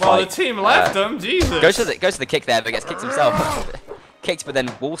 The team left him. Jesus. Goes to the kick there, but gets kicked himself. Kicked, but then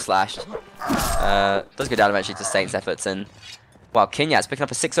wall slashed. Does go down eventually to Saint's efforts, and wow, Kinyaz picking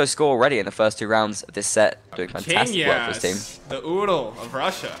up a 6-0 score already in the first 2 rounds of this set, doing fantastic work for his team. The Oodle of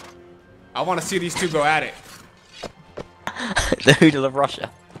Russia. I want to see these two go at it. The Oodle of Russia.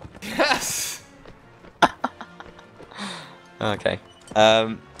 Yes. Okay.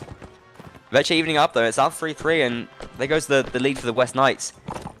 Veche evening up though. It's out 3-3, and there goes the lead for the West Knights.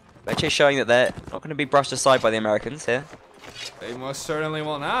 Veche showing that they're not going to be brushed aside by the Americans here. They most certainly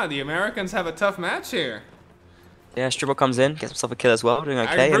will not. The Americans have a tough match here. Yeah, Stribble comes in, gets himself a kill as well, doing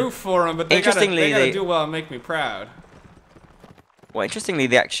okay. I root for him, but they gotta do well and make me proud. Well, interestingly,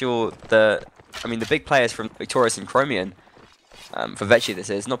 the big players from Victorious and Chromium, for Veche this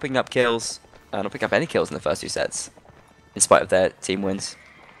is, not picking up kills, not picking up any kills in the first 2 sets, in spite of their team wins.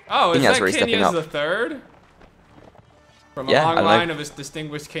 Oh, is that really Kinyaz the third? From a long line of his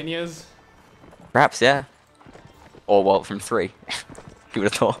distinguished Kinyas? Perhaps, yeah. Or, well, from 3. You would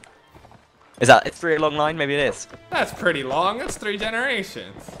have thought. Is that it's 3 a long line? Maybe it is. That's pretty long. That's 3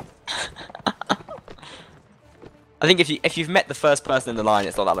 generations. I think if you've met the first person in the line,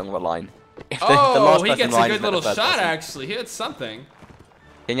 it's not that long of a line. If the Oh, he person in gets a line good has met the little first shot, person. actually. He hit something.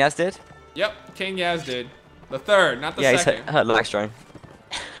 King Yaz did? Yep, King Yaz did. The third, not the Yeah, second. he's hurt Lex drone.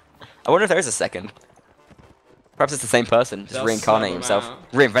 I wonder if there is a second. Perhaps it's the same person, just They'll reincarnating sub him himself,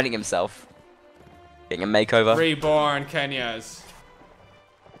 out. reinventing himself, getting a makeover, Reborn Kenyas.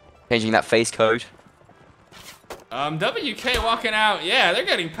 changing that face code. WK walking out. Yeah, they're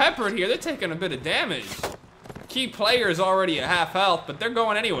getting peppered here. They're taking a bit of damage. Key player's already at half health, but they're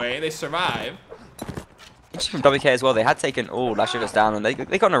going anyway. They survive. From WK as well, they had taken that should us down, and they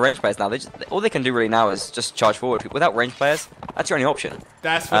got no range players now. All they can do really now is just charge forward. Without range players, that's your only option.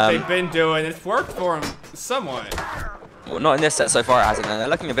 That's what they've been doing. It's worked for them somewhat. Well, not in this set so far, it hasn't, and they're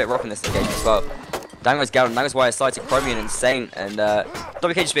looking a bit rough in this engagement as well. Dango's Galdon, Dango's wire side to Chromium Insane, and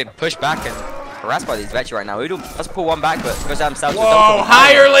WK just being pushed back and harassed by these Veche right now. Udo does pull one back, but goes down himself. Whoa,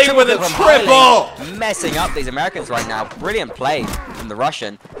 Hirely with a triple! Messing up these Americans right now. Brilliant play from the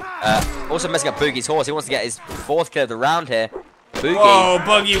Russian. Also messing up Boogie's horse. He wants to get his 4th kill of the round here. Boogie. Whoa,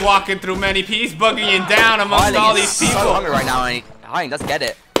 Boogie walking through many pieces, boogieing down amongst all these people. So hungry right now, and Hiling does get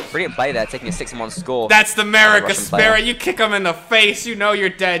it. Brilliant play there, taking a 6-1 score. That's the America Russian spirit. player. You kick him in the face, you know you're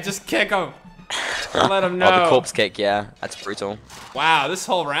dead. Just kick him. Let him know. Oh, the corpse kick, yeah. That's brutal. Wow, this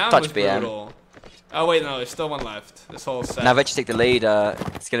whole round Touch was BM. brutal. Oh wait, no, there's still one left. This whole set. Now Veche take the lead.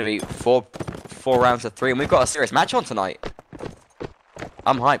 It's going to be four rounds to 3, and we've got a serious match on tonight.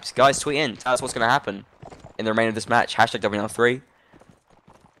 I'm hyped. Guys, tweet in. Tell us what's going to happen in the remainder of this match. Hashtag WNL3.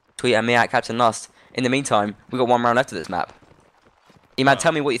 Tweet at me at Captain Lust. In the meantime, we've got 1 round left of this map. Eman,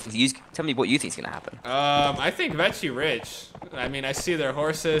 tell me what you think. Tell me what you think is going to happen. I think Veche rich. I mean, I see their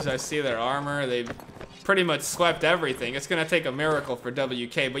horses, I see their armor. They've pretty much swept everything. It's gonna take a miracle for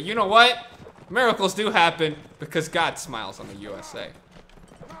WK, but you know what? Miracles do happen because God smiles on the USA.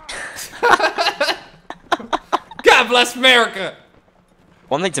 God bless America.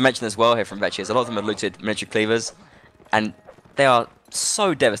 One thing to mention as well here from Veche is a lot of them have looted miniature cleavers, and they are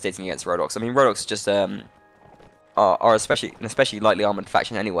so devastating against Rodox. I mean, Rodox just are especially lightly armored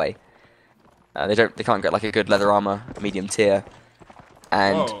faction anyway. They can't get like a good leather armor, medium tier,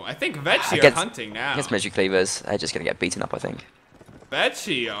 and Whoa, I think Veche are hunting now. Against miniature cleavers, they're just gonna get beaten up, I think.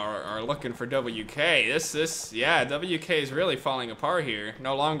 Veche are looking for WK. Yeah, WK is really falling apart here.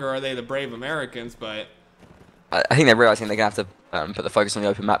 No longer are they the brave Americans, but I think they're realizing they're gonna have to put the focus on the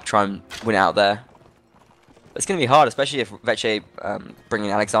open map, try and win it out there. It's gonna be hard, especially if Veche bring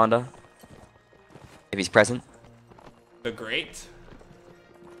in Alexander, if he's present. the Great.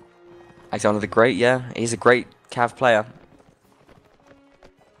 Alexander the Great, yeah, he's a great Cav player,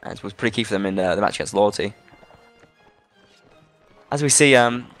 and it was pretty key for them in the match against Loyalty. As we see,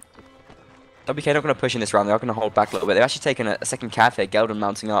 WK not going to push in this round. They are going to hold back a little bit. They've actually taken a second Cav here. Geldon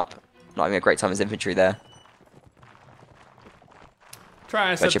mounting up, not having a great time as infantry there.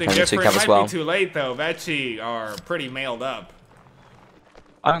 Trying Veche something playing two different. Cav Might as well. be too late though. Veche are pretty mailed up.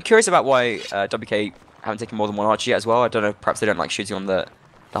 I'm curious about why WK haven't taken more than 1 archer yet as well. I don't know. Perhaps they don't like shooting on the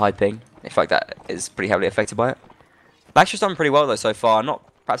high ping. They feel like that is pretty heavily affected by it. Baxter's done pretty well though so far. Not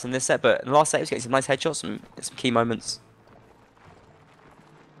perhaps in this set, but in the last set he was getting some nice headshots, some key moments.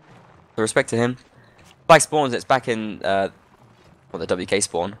 So respect to him. Black spawns. It's back in the WK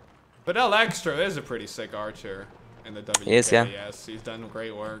spawn. But El Extra is a pretty sick archer in the WK. He is, yeah. Yes, he's done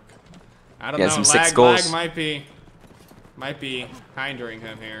great work. I don't Yeah, know. some sick Lag scores. might be hindering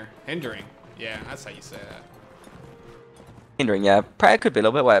him here. Hindering. Yeah, that's how you say that. Hindering, yeah. It could be a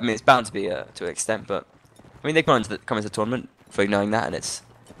little bit. Well, I mean, it's bound to be to an extent, but I mean, they come into the tournament fully knowing that, and it's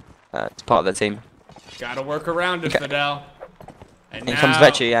part of their team. Gotta work around it, Okay. Fidel. And In now, comes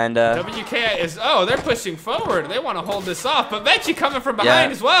Veche, and WK is. Oh, they're pushing forward. They want to hold this off, but Veche coming from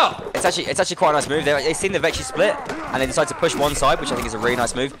behind as well. it's actually quite a nice move. They've seen the Veche split, and they decide to push one side, which I think is a really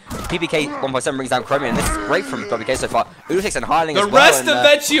nice move. PPK 1.7 brings down Chromium, and this is great from WK so far. Udix and Hiling The as well. rest of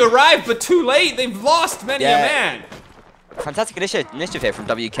Veche arrived, but too late. They've lost many a man. Fantastic initiative here from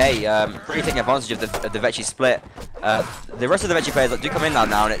WK, really taking advantage of the Veche split. The rest of the Veche players do come in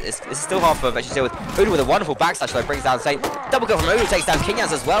now, and it's still hard for Veche to deal with. Udo with a wonderful backslash though brings down Saint. Double kill from Udo takes down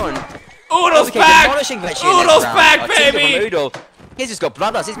Kinyas as well, and Udo's WK back! demolishing Veche in this Udo's round. back, A team kill baby! from Udo. He's just got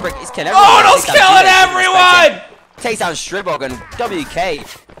bloodlust. He's killing everyone. Udo's Takes down killing Kinyas, everyone! takes down Stribog, and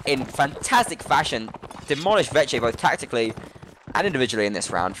WK in fantastic fashion demolished Veche both tactically and individually in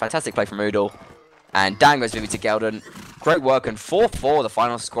this round. Fantastic play from Udo. And Dan goes moving to Geldon. Great work, and 4-4 the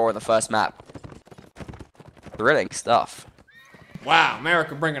final score in the first map. Thrilling stuff. Wow,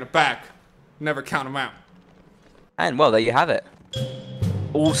 America bringing it back. Never count them out. And well, there you have it.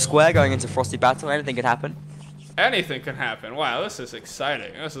 all square going into Frosty Battle. Anything could happen. Anything can happen. Wow, this is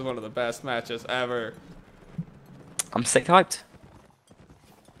exciting. This is one of the best matches ever. I'm sick hyped.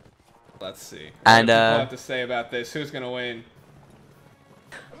 Let's see. What And do people have to say about this? Who's gonna win?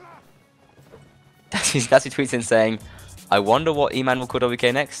 That's who tweets in saying, "I wonder what E-Man will call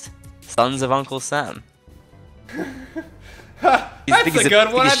WK next. Sons of Uncle Sam." That's a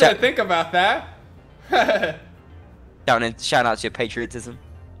good one. I didn't think about that. Shout out to your patriotism.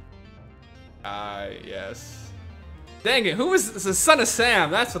 Yes. Dang it, who was the son of Sam?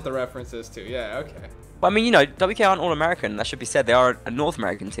 That's what the reference is to. Yeah, okay. Well, I mean, you know, WK aren't all American. That should be said. They are a North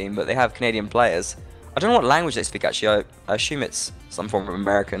American team, but they have Canadian players. I don't know what language they speak, actually. I assume it's some form of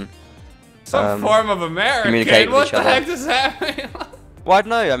American. Some form of American? What the heck does that mean? Well, I don't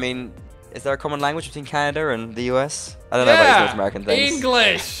know. I mean, is there a common language between Canada and the US? I don't know about these North American things.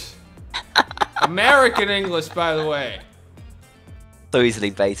 English! American English, by the way. So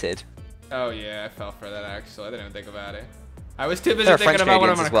easily baited. Oh yeah, I fell for that actually. I didn't even think about it. I was too busy thinking about what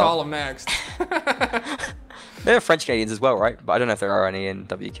I'm going to call them next. There are French Canadians as well, right? But I don't know if there are any in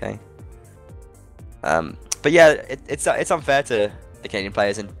WK. But yeah, it's unfair to the Canadian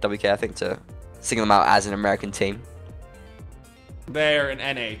players in WK, I think, to single them out as an American team. They're an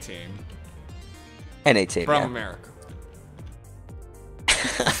NA team. NA team, from America.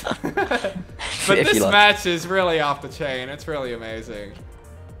 But this match is really off the chain. It's really amazing.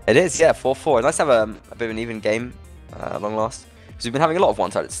 It is, yeah, 4-4. Nice to have a bit of an even game, long last. Because we've been having a lot of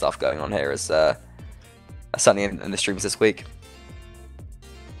one-sided stuff going on here, as certainly in the streams this week.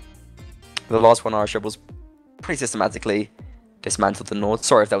 The last one, our was pretty systematically dismantled the Nords.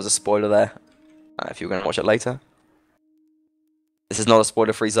 Sorry if there was a spoiler there, if you were going to watch it later. This is not a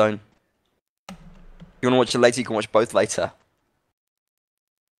spoiler-free zone. If you want to watch it later, you can watch both later.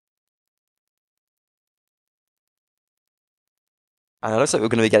 And it looks like we're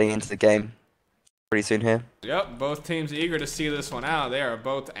going to be getting into the game pretty soon here. Yep, both teams eager to see this one out. They are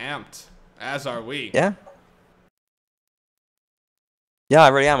both amped, as are we. Yeah. Yeah, I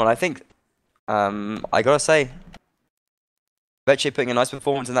really am. And I think, I got to say, Veche putting a nice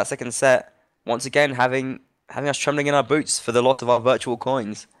performance in that second set. Once again, having us trembling in our boots for the loss of our virtual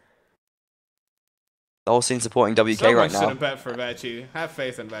coins. The whole scene supporting WK right now. Someone should have bet for Veche. Have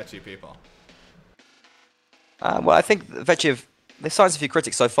faith in Veche, people. Well, I think Veche they've silenced a few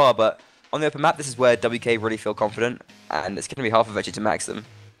critics so far, but on the open map, this is where WK really feel confident, and it's going to be hard for Veche to match them.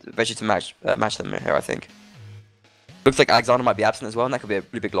 Match them here, I think. Looks like Alexander might be absent as well, and that could be a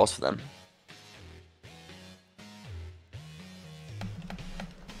really big loss for them.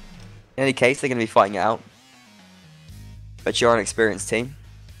 In any case, they're going to be fighting it out. Veche are an experienced team.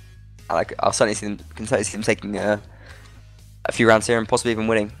 I'll certainly see them taking a few rounds here and possibly even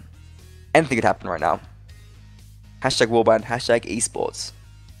winning. Anything could happen right now. Hashtag warband, hashtag esports.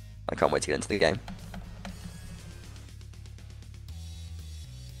 I can't wait to get into the game.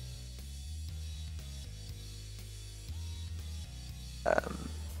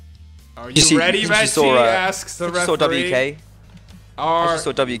 Are you ready, Veche? Asks the referee. Saw WK. I just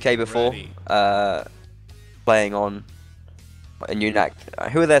saw WK before playing on a UNAC.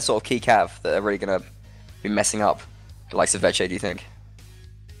 Who are their sort of key cav that are really going to be messing up the likes of Veche, do you think?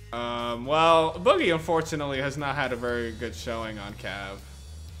 Well, Boogie unfortunately has not had a very good showing on Cav.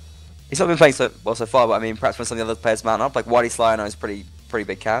 He's not been playing so well so far, but I mean, perhaps when some of the other players mount up, like Wiley Sly, I know is pretty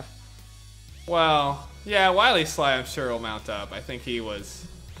big Cav. Well, yeah, Wiley Sly, I'm sure will mount up. I think he was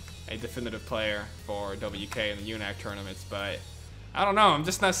a definitive player for WK in the UNAC tournaments, but I don't know. I'm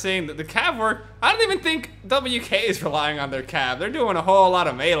just not seeing the Cav work. I don't even think WK is relying on their Cav. They're doing a whole lot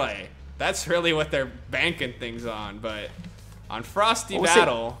of melee. That's really what they're banking things on, but on Frosty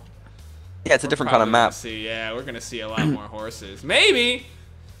Battle... Yeah, it's a different kind of map. We're going to see a lot more horses. Maybe.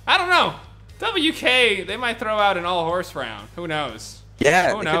 I don't know. WK, they might throw out an all-horse round. Who knows?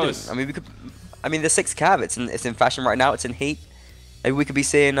 Yeah, who knows? I mean, the 6 Cav, it's in fashion right now. It's in heat. Maybe we could be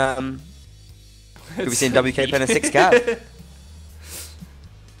seeing WK playing a 6 Cav.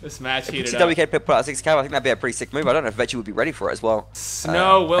 This match heated up. WK put out a 6 Cav, I think that'd be a pretty sick move. I don't know if Veche would be ready for it as well.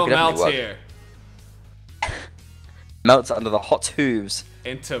 Snow will melt here. Melts under the hot hooves.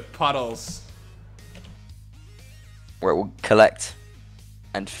 Into puddles. Where it will collect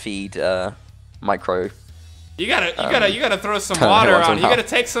and feed micro. You gotta throw some water on. You gotta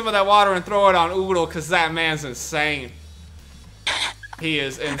take some of that water and throw it on Oodle, cause that man's insane. He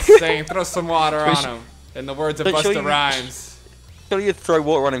is insane. Throw some water on him. In the words of Busta Rhymes. Surely you'd throw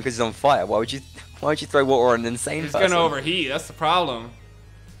water on him because he's on fire. Why would you throw water on an insane person? He's gonna overheat. That's the problem.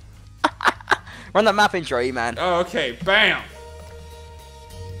 Run that map intro, man. Oh, okay. Bam.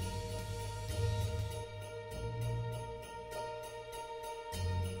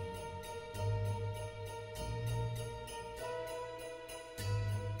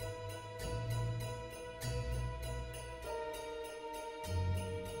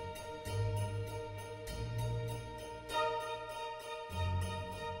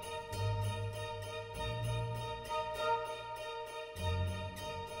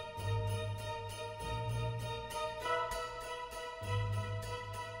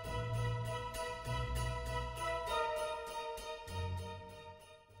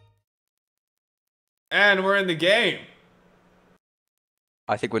 And we're in the game.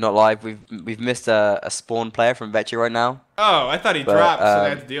 I think we're not live. We've missed a spawn player from Veche right now. Oh, I thought he dropped, so they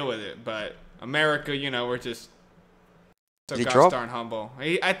had to deal with it. But America, you know, we're just so gosh darn humble.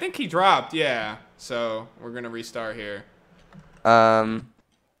 I think he dropped, yeah. So we're gonna restart here. Geldon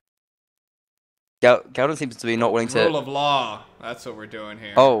seems to be not willing to. Rule of law. That's what we're doing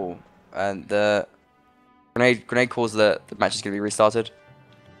here. Oh, and the grenade calls the match is gonna be restarted.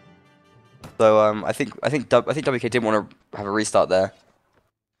 So I think WK didn't want to have a restart there,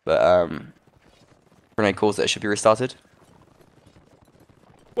 but grenade calls that it should be restarted.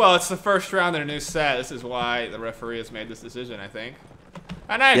 Well, it's the first round in a new set. This is why the referee has made this decision, I think.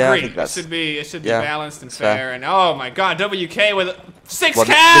 And I agree. It should be balanced and fair. And oh my God, WK with 6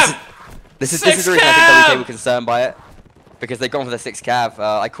 cav. This is the reason I think WK were concerned by it, because they've gone for the 6 cav.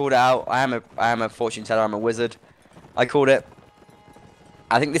 I called it out. I am a fortune teller. I'm a wizard. I called it.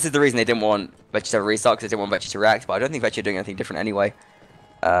 I think this is the reason they didn't want Veche to have a restart, because they didn't want Veche to react. But I don't think Veche are doing anything different anyway.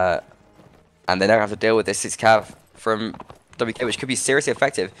 And they don't have to deal with this 6 cav from WK, which could be seriously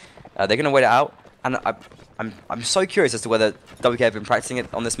effective. They're going to wait it out, and I'm so curious as to whether WK have been practicing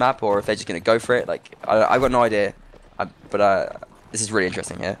it on this map, or if they're just going to go for it. Like I've got no idea, but this is really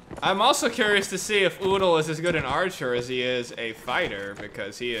interesting here. I'm also curious to see if Oodle is as good an archer as he is a fighter,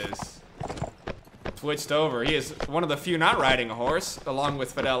 because he is switched over. He is one of the few not riding a horse, along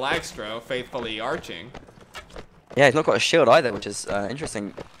with Fidel Lagstro, faithfully arching. Yeah, he's not got a shield either, which is an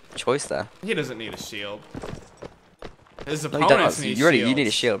interesting choice there. He doesn't need a shield. His opponents need shields. You need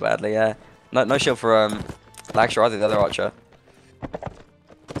a shield badly, yeah. No shield for Lagstro either, the other archer.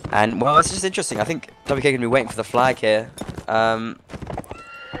 And well, it's just interesting. I think WK can be waiting for the flag here. The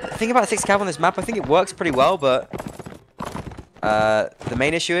thing about 6 cav on this map, I think it works pretty well, but the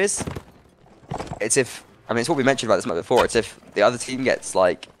main issue is, it's what we mentioned about this map before. It's if the other team gets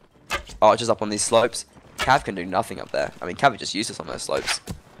like archers up on these slopes, Cav can do nothing up there. I mean, Cav is just useless on those slopes.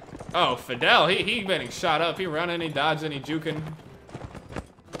 Oh, Fidel, he getting shot up. He running, he dodging, he juking.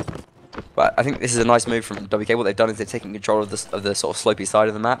 But I think this is a nice move from WK. What they've done is they're taking control of the sort of slopey side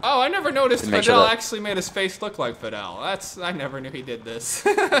of the map. Oh, I never noticed Fidel actually made his face look like Fidel. I never knew he did this.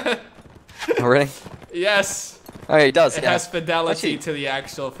 Oh, really? Yes. Oh, yeah, he does. It has fidelity to the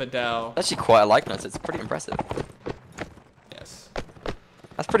actual Fidel. Actually, quite a likeness. It's pretty impressive. Yes.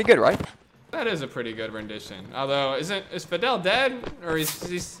 That's pretty good, right? That is a pretty good rendition. Although, is Fidel dead, or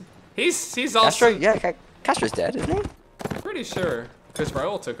he's also Castro? Yeah, Castro's dead, isn't he? Pretty sure, because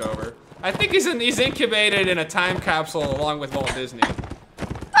Raul took over. I think he's incubated in a time capsule along with Walt Disney.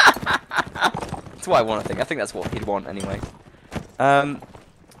 That's what I want. I think that's what he'd want anyway.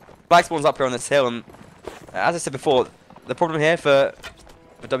 Flag spawn's up here on this hill, and as I said before, the problem here for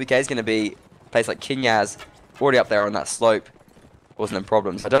WK is going to be a place like Kinyaz, already up there on that slope, causing them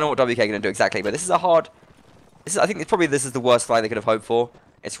problems. I don't know what WK are going to do exactly, but this is a hard. I think this is the worst flag they could have hoped for.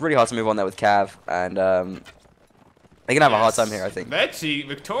 It's really hard to move on there with Cav, and they're gonna have a hard time here, I think. Veche,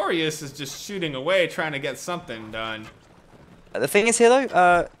 Victorious is just shooting away, trying to get something done. The thing is here,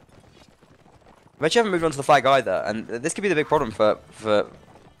 though, Veche haven't moved on to the flag either, and this could be the big problem for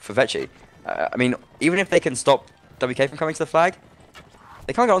Veche. I mean, even if they can stop WK from coming to the flag,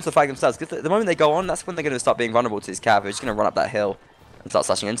 they can't get onto the flag themselves, because the moment they go on, that's when they're going to start being vulnerable to these Cav. They're just going to run up that hill and start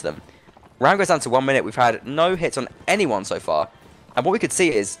slashing into them. Round goes down to 1 minute. We've had no hits on anyone so far, and what we could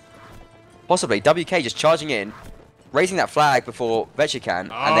see is possibly WK just charging in, raising that flag before Veche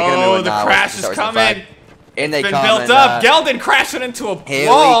can, and they're going to move it now. Oh, the crash is coming! In they come. It's been built up. Geldon crashing into a wall. Here we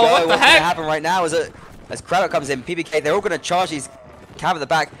go. What the What's heck? going to happen right now is as Craddock comes in, PBK, they're all going to charge these Cav at the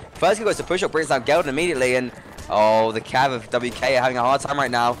back. First he goes to push up, brings down Geldon immediately, and oh, the Cav of WK are having a hard time right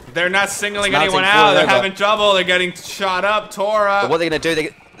now. They're not singling anyone out. They're having trouble. They're getting shot up, tore up. But what are they going to do?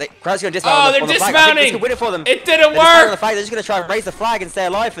 Craddock's going to dismount on the flag. Dismounting. I think this could win it for them. It didn't work. On the flag. They're just going to try and raise the flag and stay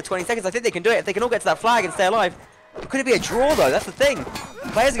alive for 20 seconds. I think they can do it. If they can all get to that flag and stay alive. Could it be a draw, though? That's the thing.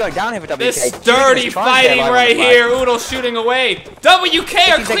 Players are going down here for WK. This dirty fighting right here. Oodle shooting away. WK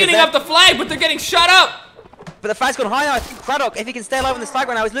are cleaning up the flag, but they're getting shut up. But the flag's gone high now. I think Craddock, if he can stay alive on this flag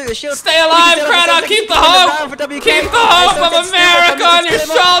right now, he's losing the shield. Stay alive, Craddock. Keep the hope. Keep the hope of America on your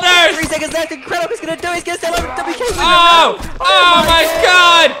shoulders. 3 seconds left, and Craddock is going to do it. He's going to stay alive with WK. Oh my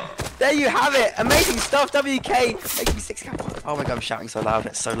God. There you have it. Amazing stuff. WK making 6 caps. Oh my God, I'm shouting so loud.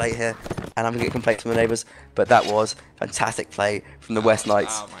 It's so late here, and I'm going to get complaints from the neighbours. But that was fantastic play from the West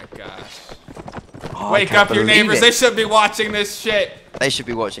Knights. Oh my gosh. Wake up your neighbours. They should be watching this shit. They should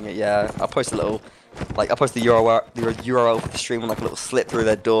be watching it, yeah. I'll post a little, I'll post the URL for the stream on like a little slit through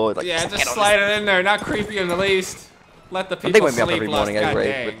their door. Like, yeah, just slide it in there. Not creepy in the least. Let the people they won't be sleep up every morning last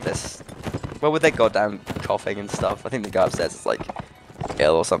anyway with this. Well, with their goddamn coughing and stuff, I think they go upstairs. It's like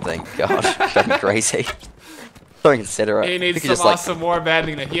kill or something. Gosh, that'd be crazy. Don't consider it. He needs some awesome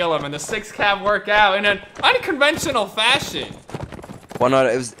warbanding to heal him, and the 6-cav work out in an unconventional fashion. Well, no,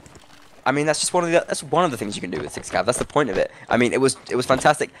 it was. I mean, that's one of the things you can do with 6-cav. That's the point of it. I mean, it was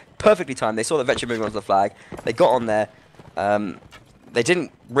fantastic, perfectly timed. They saw the Veche moving onto the flag. They got on there. They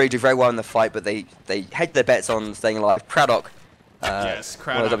didn't really do very well in the fight, but they hedged their bets on staying alive. Craddock, yes,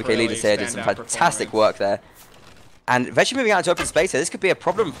 one of the WK leaders here, did some fantastic work there. And Veche moving out into open space here. This could be a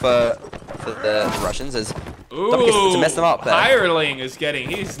problem for the Russians as WK to mess them up there. Hireling is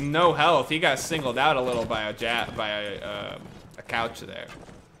he's no health. He got singled out a little by a couch there.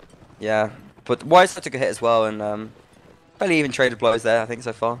 Yeah, but Wise took a hit as well, and fairly even traded blows there, I think,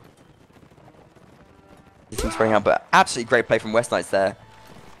 so far. He's been spraying out, but absolutely great play from West Knights there.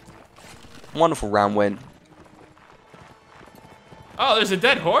 Wonderful round win. Oh, there's a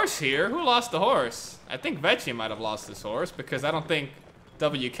dead horse here. Who lost the horse? I think Veche might have lost this horse because I don't think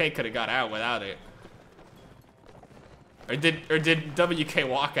WK could have got out without it. Or did WK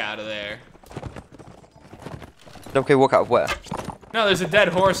walk out of there? WK walk out of where? No, there's a dead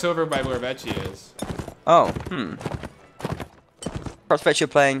horse over by where Veche is. Oh, Perhaps Veche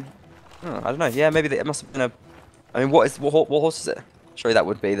playing. Oh, I don't know. Yeah, maybe it must have been a. I mean, what horse is it? Surely that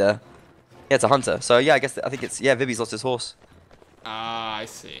would be the. Yeah, it's a hunter. So yeah, I think it's Vivi's lost his horse. Ah, I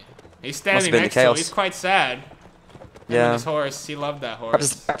see. He's standing next to him. He's quite sad. Yeah. His horse. He loved that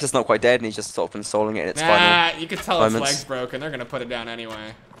horse. Perhaps it's not quite dead, and he's just sort of installing it in its nah, final you could tell moments. its leg's broken. They're gonna put it down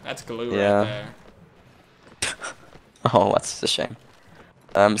anyway. That's glue right there. Oh, that's a shame.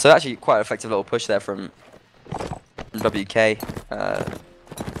 So actually, quite an effective little push there from WK.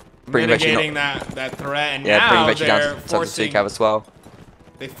 Mitigating that threat, and yeah, now bringing Veche they're down to the forcing. 2-cav as well.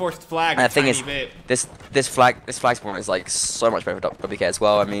 They forced flag And a the thing tiny is, bit. this flag spawn is like so much better for WK as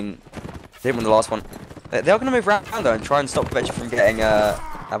well. I mean, they didn't win the last one. They are going to move around though and try and stop Veche from getting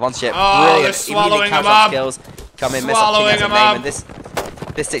advantage yet. Oh, Brilliant. they're swallowing him up. Skills, come in, Swallowing him up. And this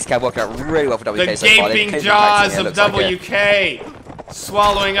 6-cav working out really well for WK The so far. gaping jaws of WK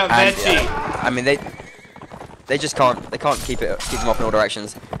swallowing up Veche. I mean, they just can't keep them off in all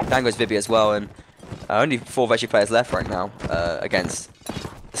directions. Down goes Vivi as well, and only 4 Veche players left right now against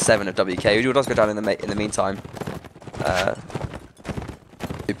 7 of WK. Who does go down in the meantime.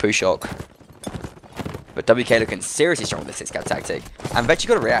 Do Pushok. But WK looking seriously strong with this 6-cav tactic. And Veche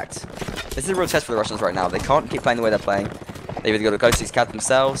got to react. This is a real test for the Russians right now. They can't keep playing the way they're playing. They've either got to go 6-cav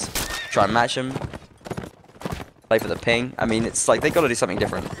themselves, try and match them, play for the ping. I mean, it's like they got to do something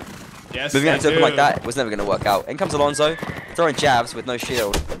different. Yes, Moving out to open like that was never going to work out. In comes Alonso, throwing jabs with no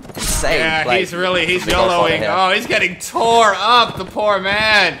shield. Insane. Yeah, play. he's YOLOing. Oh, he's getting tore up, the poor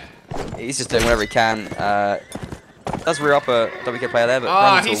man. He's just doing whatever he can. Does rear up a WK player there, but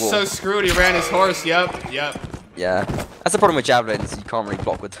oh, he's so screwed. He ran his horse. Yep. Yeah, that's the problem with javelins. You can't really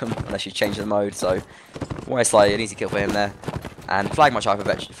block with them unless you change the mode. So, Wise like an easy kill for him there, and flag much higher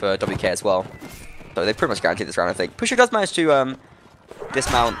for WK as well. So they pretty much guaranteed this round, I think. Pusher does manage to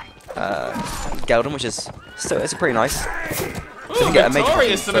dismount Geldon, which is it's pretty nice. Ooh,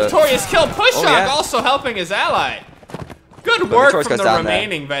 Victorious! The Victorious kill. Pushok also helping his ally. Good work from the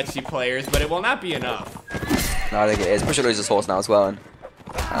remaining Veche players, but it will not be enough. No, I think it is. Pushok loses his horse now as well, and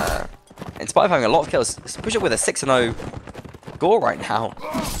in spite of having a lot of kills, Pushok with a 6-0 gore right now.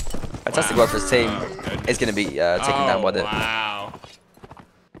 Fantastic work for his team. Is going to be taken down by the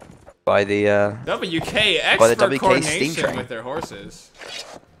WK expert coordination with their horses.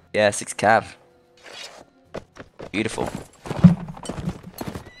 Yeah, 6-cav. Beautiful.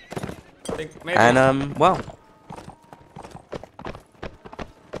 And well,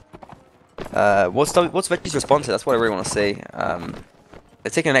 what's Veche's response to? That's what I really want to see. They're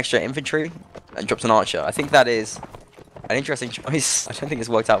taking an extra infantry and dropped an archer. I think that is an interesting choice. I don't think it's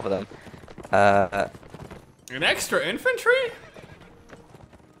worked out for them. An extra infantry?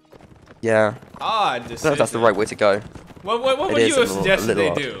 Yeah. Odd decision. I don't know if that's the right way to go. What would you have suggested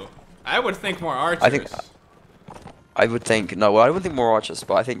they do? I would think more archers. I would think no. Well, I wouldn't think more archers,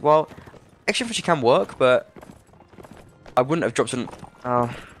 but I think extra infantry can work, but I wouldn't have dropped an. No,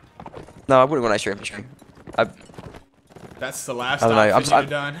 I wouldn't want extra infantry. That's the last option you've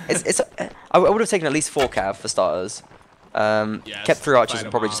done. I would have taken at least 4-cav for starters. Yes, kept 3 archers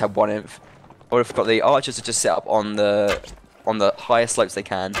and probably just had 1 inf. I would have got the archers to just sit up on the highest slopes they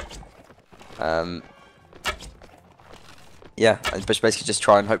can. Yeah, and basically just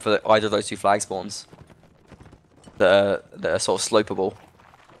try and hope for either of those 2 flag spawns that are sort of slopeable,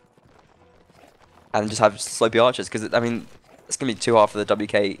 and just have slopey archers, because I mean it's gonna be too hard for the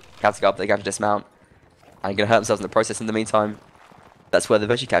WK cav to go up. They're going to dismount and gonna hurt themselves in the process. In the meantime, that's where the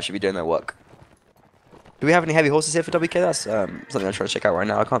Veche cav should be doing their work. Do we have any heavy horses here for WK? That's something I'm trying to check out right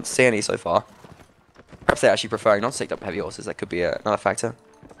now. I can't see any so far. Perhaps they're actually preferring not to take up heavy horses. That could be another factor.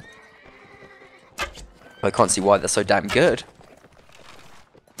 I can't see why they're so damn good.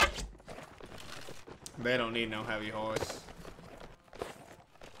 They don't need no heavy horse.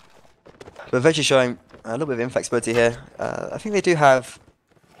 But Veche showing a little bit of inflexibility here. I think they do have...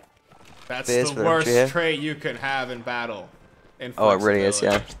 That's the worst trait you can have in battle. Oh, it really is,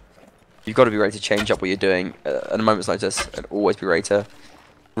 yeah. You've got to be ready to change up what you're doing at a moment's notice, and always be ready to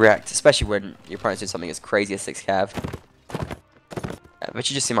react, especially when your opponent's doing something as crazy as 6 cav. Veche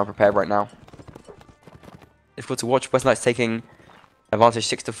just seem unprepared right now. Difficult to watch. West Knight's taking advantage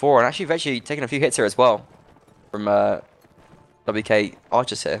 6-4, and actually Veche taking a few hits here as well from WK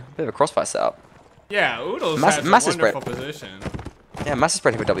archers here. A bit of a crossfire setup. Yeah, Oodles has a wonderful position. Yeah, massive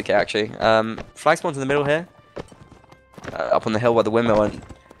spread here for WK actually. Flag spawns in the middle here. Up on the hill by the windmill, and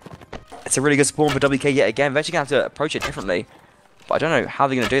it's a really good spawn for WK yet again. Veche gonna have to approach it differently, but I don't know how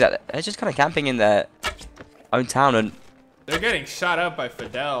they're gonna do that. They're just kind of camping in their own town, and they're getting shot up by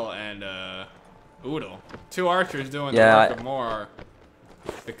Fidel and Oodle. 2 archers doing the work of more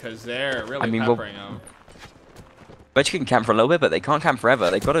because they're really peppering them. Veche can camp for a little bit, but they can't camp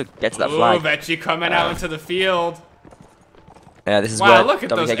forever. They've got to get to that flag. Veche coming out into the field. Yeah, this is where look at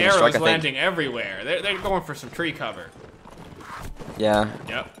those arrows landing everywhere. They're going for some tree cover. Yeah.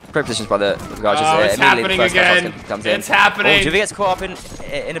 Yep. Great positions by the guys. Oh, it's happening again. It's happening. Oh, Juvie gets caught up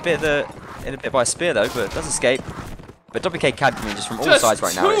in a bit by a spear though, but does escape. But WK camping just from all sides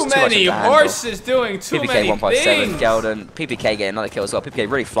right now. Too many horses doing too many PPK 157, things. Geldon, PPK getting another kill as well. PPK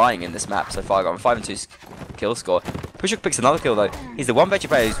really flying in this map so far. Got a 5-2 kill score. Pushuk picks another kill though. He's the one Veche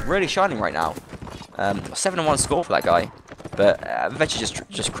player who's really shining right now. 7-1 score for that guy. But Veche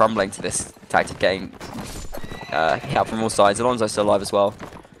just crumbling to this tactic, getting hit out from all sides. Alonso's still alive as well.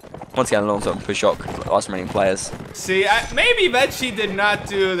 Once again, Alonso and Pushok, last remaining players. See, maybe Veche did not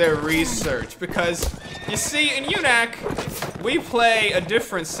do their research because, you see, in UNAC, we play a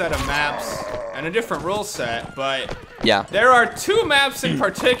different set of maps and a different rule set, but yeah, there are 2 maps in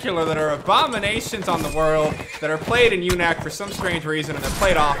particular that are abominations on the world that are played in UNAC for some strange reason, and they're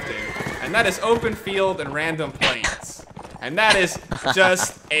played often, and that is open field and random plains. And that is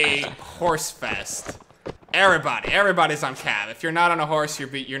just a horse fest. Everybody's on cav. If you're not on a horse,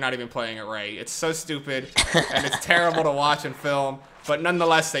 you're not even playing it right. It's so stupid, and it's terrible to watch and film, but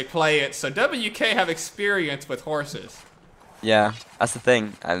nonetheless, they play it. So WK have experience with horses. Yeah, that's the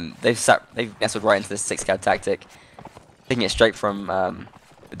thing. And they've nestled right into this 6 cav tactic, taking it straight from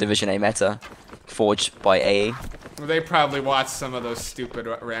the Division A meta, forged by AE. They probably watched some of those stupid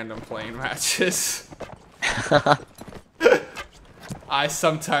random plane matches. I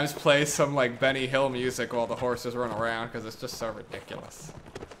sometimes play some like Benny Hill music while the horses run around because it's just so ridiculous.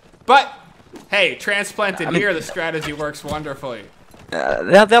 But hey, transplanted here, the strategy works wonderfully.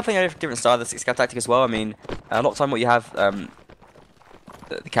 They're playing a different style of the 6 cav tactic as well. I mean, a lot of time what you have the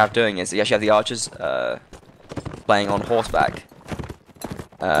cav doing is you actually have the archers playing on horseback.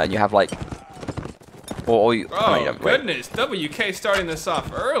 And you have like, oh goodness, WK starting this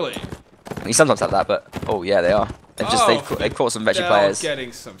off early. You sometimes have that, but oh yeah, they are. They've caught some Veche players.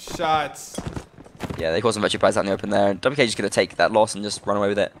 Getting some shots. Yeah, they caught some Veche players out in the open there. And WK just gonna take that loss and just run away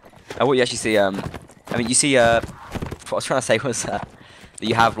with it. And what you actually see, I mean, you see, what I was trying to say was that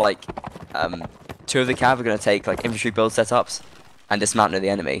you have like 2 of the cav are gonna take like infantry build setups and dismount near the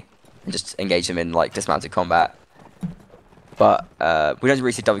enemy and just engage them in like dismounted combat. But we don't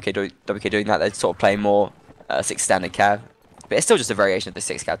really see WK doing that. They're sort of playing more 6 standard cav, but it's still just a variation of the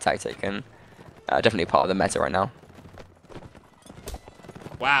 6 cav tactic and definitely part of the meta right now.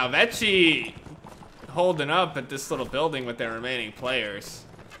 Wow, Veche holding up at this little building with their remaining players.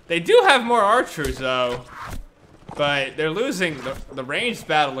 They do have more archers though, but they're losing the ranged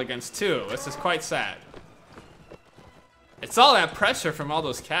battle against 2. This is quite sad. It's all that pressure from all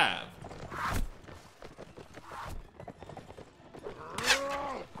those cav.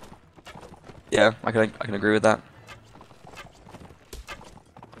 Yeah, I can agree with that.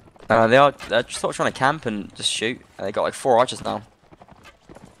 They're just sort of trying to camp and just shoot. And they got like 4 archers now.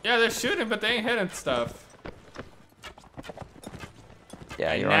 Yeah, they're shooting, but they ain't hitting stuff.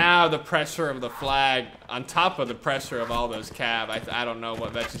 Yeah, you're now the pressure of the flag on top of the pressure of all those cav. I don't know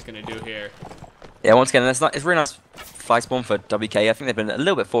what Veche's gonna do here. Yeah, once again, it's really nice flag spawn for WK. I think they've been a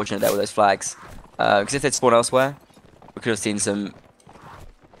little bit fortunate there with those flags. Because if they'd spawned elsewhere, we could have seen some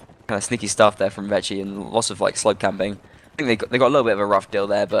kind of sneaky stuff there from Veche and lots of like slope camping. I think they got a little bit of a rough deal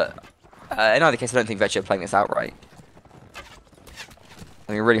there, but in either case, I don't think Veche are playing this outright.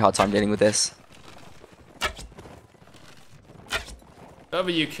 Having a really hard time dealing with this.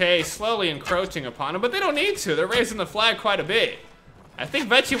 WK slowly encroaching upon them, but they don't need to. They're raising the flag quite a bit. I think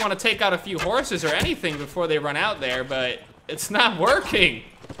Veche want to take out a few horses or anything before they run out there, but it's not working.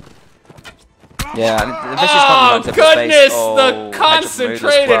 Yeah, oh goodness, the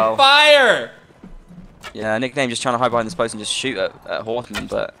concentrated fire! Yeah, Nickname just trying to hide behind this post and just shoot at Horton,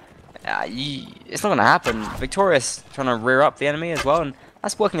 but it's not going to happen. Victorious trying to rear up the enemy as well, and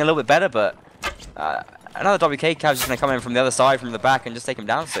that's working a little bit better, but another WK Cav's just going to come in from the other side, from the back, and just take him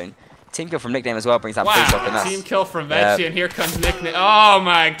down soon. Team kill from Nickname as well brings down Fish up, and that's... Team kill from Veche, and here comes Nickname. Oh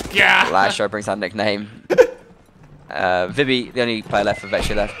my god! Last show brings down Nickname. Vibi, the only player left for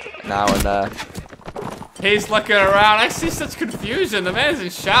Veche left now, and he's looking around. I see such confusion. The man's in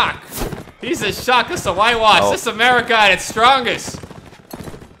shock. He's in shock. This is a whitewash. This is America at its strongest.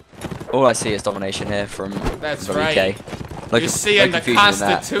 All I see is domination here from That's WK. right. You're seeing the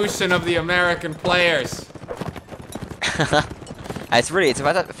constitution of the American players. It's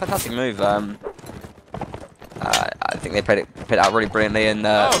a fantastic move. I think they played it out really brilliantly, and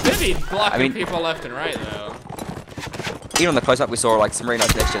Vivi blocking people left and right though. Even on the close-up, we saw like some really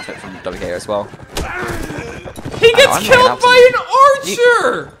nice initiatives from WK as well. He gets killed by an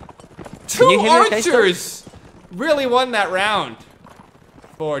archer. Two archers really won that round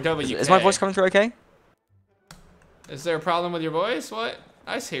for WK. Is my voice coming through okay? Is there a problem with your voice? What?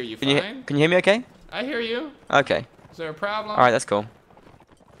 I hear you fine. Can you hear me okay? I hear you. Okay. Is there a problem? Alright, that's cool.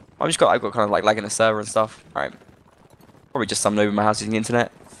 I've got kind of like lagging the server and stuff. Alright. Probably just some noob in my house using the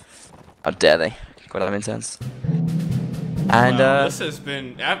internet. How dare they? Got them interns. And this has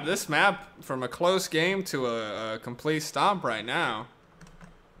been this map from a close game to a complete stomp right now.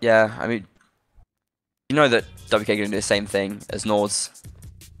 Yeah, I mean, you know that WK are gonna do the same thing as Nords.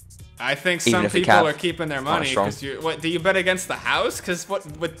 I think some people are keeping their money because what do you bet against the house? Because what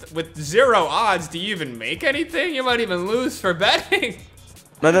with 0 odds, do you even make anything? You might even lose for betting.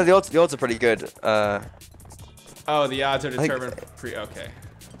 No, the odds are pretty good. Oh, the odds are determined okay.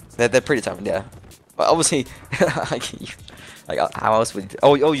 They're predetermined, yeah. But obviously, like how else would?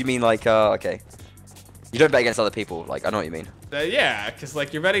 Oh, you mean like okay. You don't bet against other people. Like I know what you mean. Yeah, because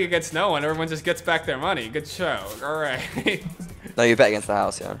like you're betting against no one. Everyone just gets back their money. Good show. All right. No, you bet against the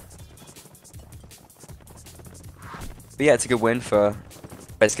house, yeah. But yeah, it's a good win for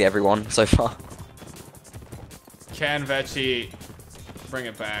basically everyone so far. Can Veche bring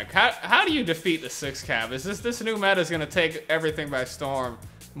it back? How do you defeat the 6 cav? Is this new meta is gonna take everything by storm?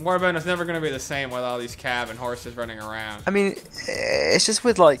 Warband is never gonna be the same with all these cav and horses running around. I mean, it's just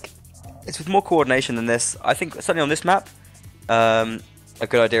with it's with more coordination than this. I think certainly on this map, a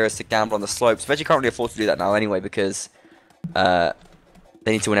good idea is to gamble on the slopes. Veche can't really afford to do that now anyway because they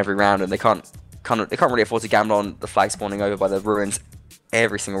need to win every round and they can't really afford to gamble on the flag spawning over by the ruins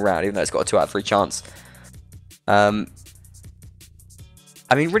every single round, even though it's got a 2 out of 3 chance. I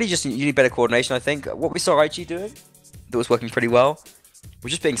mean, really just you need better coordination, I think. What we saw IG doing that was working pretty well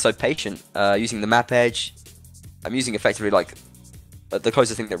was just being so patient, using the map edge. I'm using effectively like the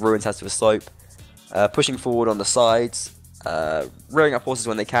closest thing that ruins has to a slope, pushing forward on the sides, rearing up horses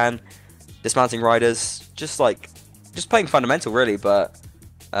when they can, dismounting riders, just playing fundamental really, but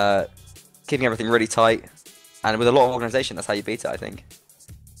keeping everything really tight, and with a lot of organization, that's how you beat it, I think.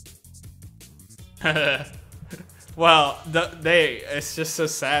 Well, it's just so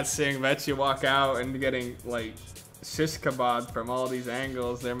sad seeing Veche walk out and getting like shish kebab from all these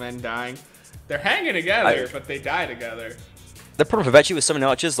angles, their men dying. They're hanging together, but they die together. The problem for Veche with so many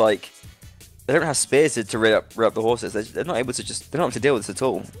archers, like, they don't have spears to rear up the horses. They're not able to they're not able to deal with this at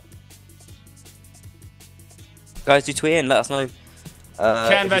all. Guys, do tweet in, let us know.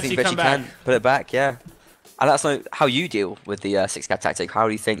 Can Veche come back? Put it back, yeah. And let us know how you deal with the 6 cav tactic. How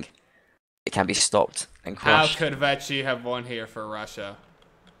do you think it can be stopped and crushed? How could Veche have won here for Russia?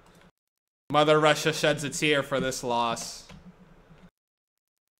 Mother Russia sheds a tear for this loss.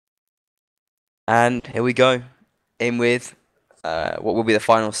 And here we go. In with what will be the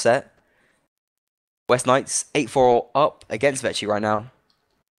final set. West Knights 8-4 up against Veche right now.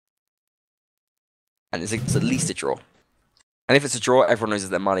 And it's at least a draw. And if it's a draw, everyone loses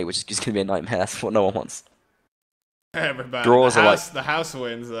their money, which is just going to be a nightmare. That's what no one wants. Everybody. Draws the house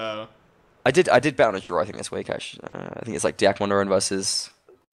wins, though. I did bet on a draw, I think, this week, actually. I think it's like Diak Mondoran versus...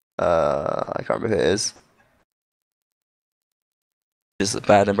 I can't remember who it is. Just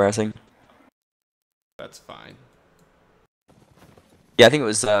bad, embarrassing. That's fine. Yeah, I think it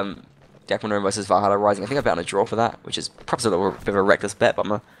was Diak Mondoran versus Valhalla Rising. I think I bet on a draw for that, which is perhaps a little bit of a reckless bet, but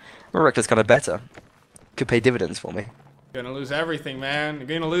I'm a reckless kind of better. Could pay dividends for me. You're gonna lose everything, man. You're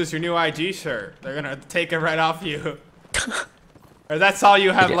gonna lose your new IG shirt. They're gonna take it right off you. Or that's all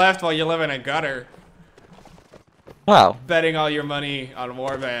you have left while you live in a gutter. Wow. Betting all your money on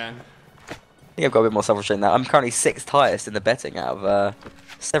Warband. I think I've got a bit more self-restraint than that. I'm currently 6th highest in the betting out of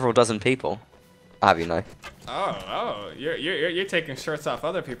several dozen people. I have you know. Oh, you're taking shirts off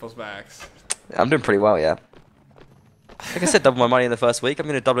other people's backs. I'm doing pretty well, yeah. Like I said, double my money in the first week. I'm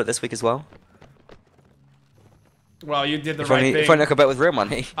going to double it this week as well. Well, you did the right thing. If only I could bet with real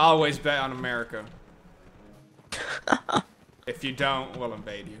money. Always bet on America. If you don't, we'll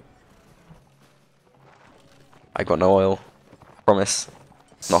invade you. I got no oil. Promise.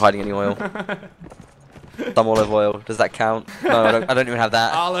 Not hiding any oil. Some olive oil. Does that count? No, I don't even have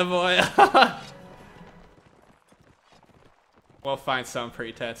that. Olive oil. We'll find some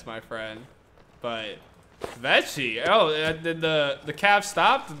pretense, my friend. But Veche. Oh, did the calf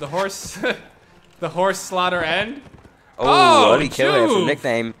stop? Did the horse the horse slaughter end? Oh, only kill here from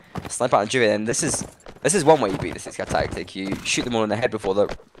nickname Snipe Out and Juve. And this is one way you beat the 6-cat tactic. You shoot them all in the head before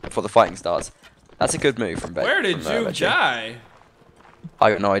the fighting starts. That's a good move from Veche. Where did Juve die?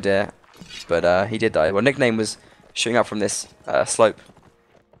 I got no idea, but he did die. Well, nickname was shooting up from this slope.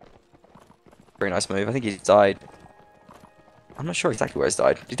 Very nice move. I think he died. I'm not sure exactly where he's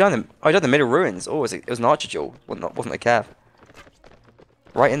died. He died in the middle ruins. Oh, it was an archer duel. Wasn't a calf.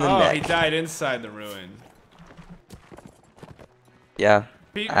 Right in the neck. Oh, he died inside the ruin. Yeah.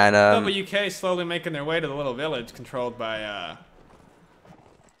 And WK slowly making their way to the little village controlled by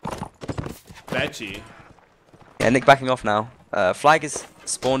Veche. Yeah, Nick backing off now. Flag is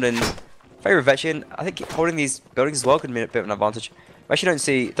spawned in favor of Veche, and I think holding these buildings as well could be a bit of an advantage. I actually don't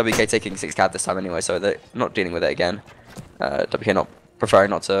see WK taking 6 cav this time anyway, so they're not dealing with it again. WK preferring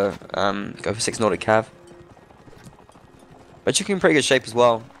not to go for 6 Nordic cav. Veche in pretty good shape as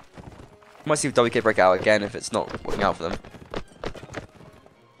well. Might see if WK break out again if it's not working out for them.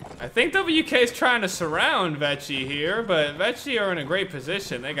 I think WK is trying to surround Veche here, but Veche are in a great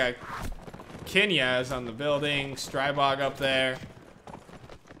position. They got Kinyas on the building, Strybog up there.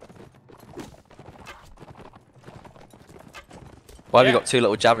 Why have we got 2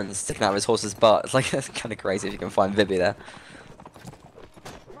 little javelins sticking out of his horse's butt? It's like, that's kind of crazy if you can find Vivi there.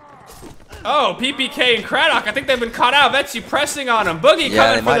 Oh, PPK and Craddock, I think they've been caught out. Veche pressing on him. Boogie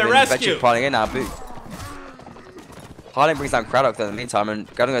coming for the rescue. Veche piling in now. Harlan brings down Craddock in the meantime,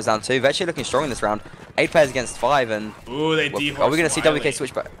 and Gordon goes down 2. Veche looking strong in this round. 8 players against 5, and ooh, they are we going to see WK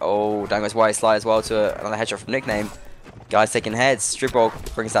switch back? Oh, down goes Wise Sly as well to another headshot from Nickname. Guys taking heads. Stripball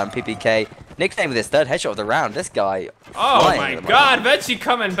brings down PPK. Nickname with his 3rd headshot of the round. This guy. Oh my God, Veche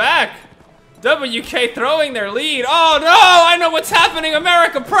coming back. WK throwing their lead. Oh no, I know what's happening.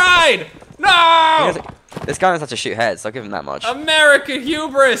 America Pride. No. This guy knows how to shoot heads. I'll give him that much. America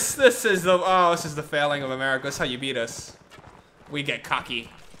hubris. This is the failing of America. That's how you beat us. We get cocky.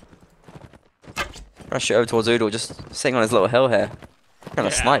 Rush it over towards Oodle, just sitting on his little hill here. Kind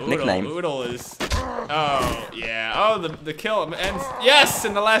of snipe Oodle, Nickname. Oodle is. Oh yeah. Oh, the kill ends. Yes,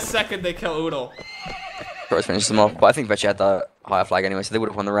 in the last second they kill Oodle. First finishes them off, but I think Veche had the higher flag anyway, so they would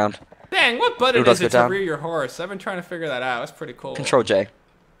have won the round. Dang, what button is it to rear your horse? I've been trying to figure that out. That's pretty cool. Control J.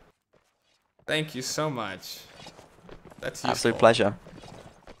 Thank you so much. That's useful. Absolute pleasure.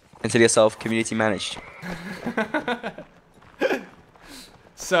 Consider yourself community managed.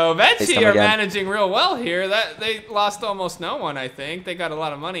 So Veche are managing real well here. That they lost almost no one, I think. They got a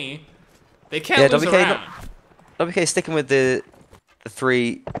lot of money. They can't lose a round. WK sticking with the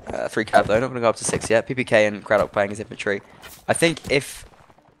 3 cav though. Not going to go up to 6 yet. PPK and Craddock playing his infantry. I think if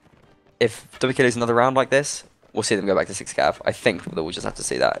WK loses another round like this, we'll see them go back to 6 cav. I think that we'll just have to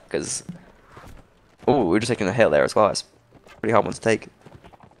see that because. Oh, we're just taking a hill there as well. It's a pretty hard one to take.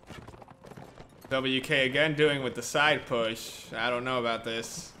 WK again doing with the side push. I don't know about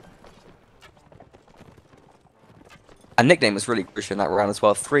this. And Nickname was really crucial in that round as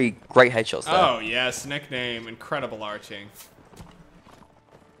well. 3 great headshots there. Oh, yes. Nickname. Incredible arching.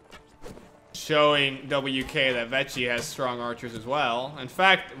 Showing WK that Veche has strong archers as well. In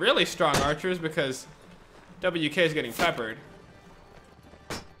fact, really strong archers because WK is getting peppered.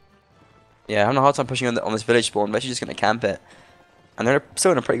 Yeah, having a hard time pushing on this village spawn. Veche's just going to camp it. And they're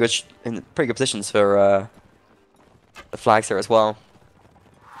still in pretty good positions for the flags here as well.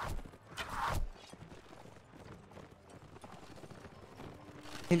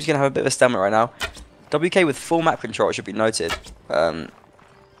 Team's gonna have a bit of a stalemate right now. WK with full map control, it should be noted.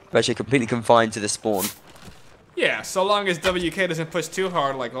 Veche completely confined to the spawn. Yeah, so long as WK doesn't push too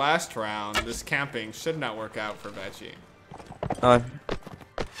hard like last round, this camping should not work out for Veche. No.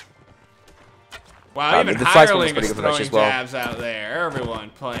 Wow, even Hireling is throwing jabs out there. Everyone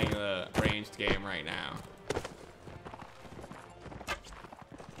playing the ranged game right now.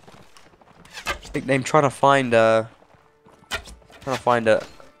 Nickname trying to find a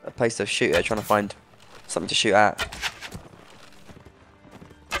place to shoot at, trying to find something to shoot at.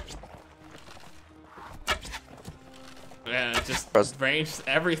 tries. range,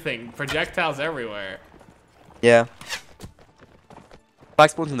 everything, projectiles everywhere. Yeah. Flag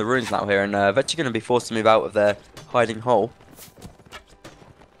spawns in the ruins now here, and Veche going to be forced to move out of their hiding hole.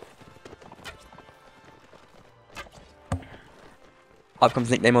 Up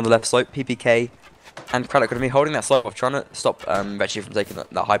comes nickname on the left slope, PPK, and Craddock going to be holding that slope off, trying to stop Veche from taking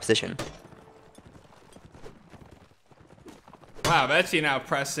that high position. Wow, Veche now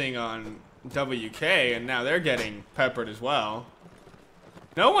pressing on WK, and now they're getting peppered as well.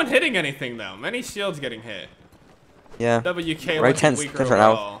 No one hitting anything though. Many shields getting hit. Yeah. WK very looking tense weaker right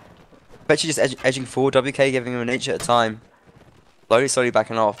overall. now. Veche just edging forward, WK giving him an inch at a time. Slowly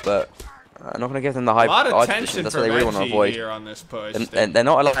backing off, but not going to give them the high A lot of position. tension That's for what they really want to Veche avoid. here on this push. And they're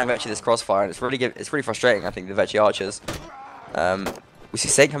not allowing Veche this crossfire, and it's pretty frustrating. I think the Veche archers. We see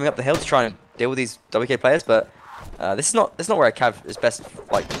Saint coming up the hill to try and deal with these WK players, but this is not where a Cav is best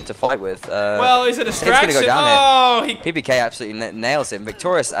to fight with. Well, is it a distraction? Gonna go down oh, here. PPK absolutely nails him.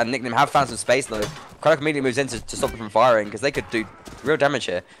 Victorious and Nickname have found some space though. Craddock immediately moves in to stop them from firing because they could do real damage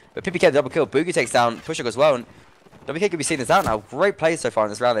here. But PPK double kill. Boogie takes down Pushok as well, and WK could be seeing this out now. Great plays so far in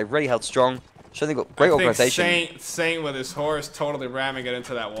this round. They've really held strong. Sure, they've got great organization. Saint with his horse totally ramming it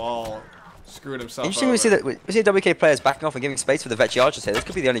into that wall. Screwed himself Interesting over. we see WK players backing off and giving space for the Veche archers here. This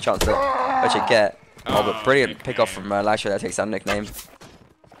could be the only chance that Veche get. Oh, but brilliant pick off from Lasher that takes down Nickname.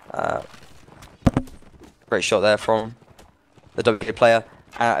 Great shot there from the WK player.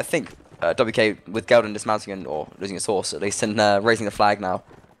 I think WK with Geldon dismounting or losing his horse at least and raising the flag now.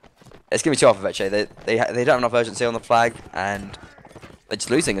 It's going to be too hard for Veche. They don't have enough urgency on the flag and they're just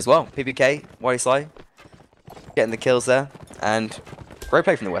losing as well. PPK, Wiley Sly getting the kills there and great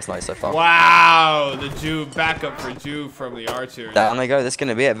play from the West Knights so far. Wow, the Jew backup for Jew from the archers. Down they go. This is going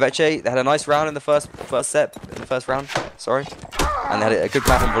to be it. Veche, they had a nice round in the first round. Sorry, and they had a good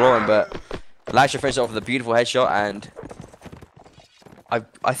match from Valoran, but Lasher finished off with a beautiful headshot, and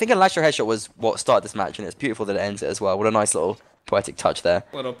I think a Lasher headshot was what started this match, and it's beautiful that it ends it as well. What a nice little poetic touch there.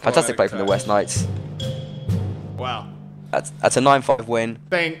 Fantastic play from the West Knights. Wow. That's a 9-5 win.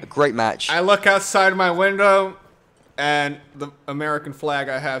 Bang. A great match. I look outside my window, and the American flag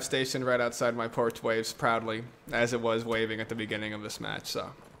I have stationed right outside my porch waves proudly, as it was waving at the beginning of this match.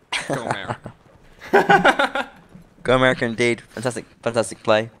 So, go America. Go America indeed. Fantastic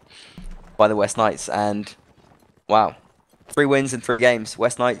play by the West Knights, and wow, 3 wins in 3 games.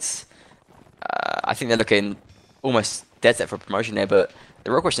 West Knights, I think they're looking almost dead set for promotion here, but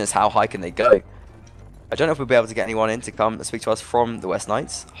the real question is how high can they go? I don't know if we'll be able to get anyone in to come and speak to us from the West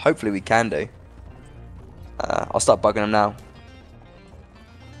Knights. Hopefully we can do. I'll start bugging them now.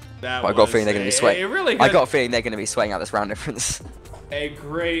 But I got a feeling they're going to be sweating. I got a feeling they're going to be sweating out this round difference. A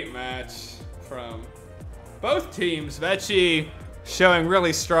great match from both teams. Veche showing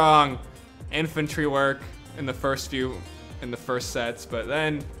really strong infantry work in the first sets, but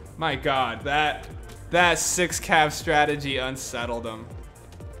then, my God, that 6 cav strategy unsettled them.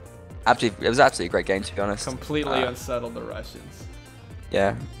 It was absolutely a great game, to be honest. Completely unsettled the Russians.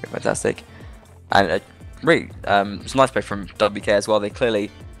 Yeah, fantastic. And really, it's a nice play from WK as well. They clearly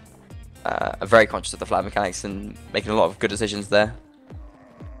are very conscious of the flag mechanics and making a lot of good decisions there.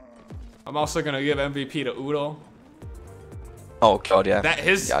 I'm also going to give MVP to Udall. Oh God, yeah.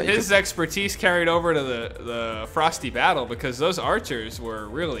 His expertise carried over to the Frosty battle because those archers were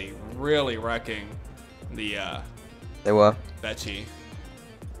really wrecking the they were. Veche.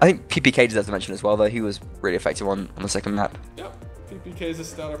 I think PPK deserves to mention as well, though. He was really effective on the second map. Yep. PPK is a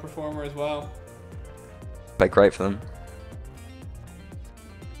stellar performer as well. Played great for them.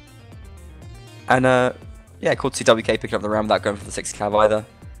 And yeah, cool to see WK picking up the round without going for the 6 cav either.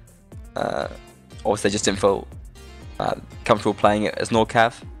 Obviously, they just didn't feel comfortable playing it as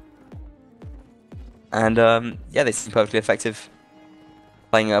Nordcav. And yeah, they seem perfectly effective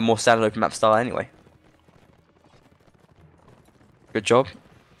playing a more standard open map style anyway. Good job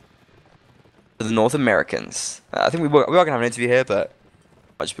for the North Americans. I think we are going to have an interview here, but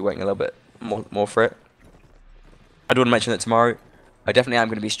I'll just be waiting a little bit more for it. I do want to mention that tomorrow I definitely am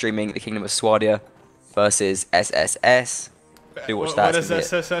going to be streaming the Kingdom of Swadia versus SSS. Do watch that. What does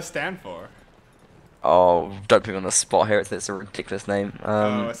SSS stand for? Oh, don't put me on the spot here. It's a ridiculous name.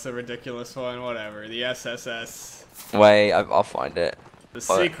 Oh, it's a ridiculous one. Whatever. The SSS. Wait, I'll find it. The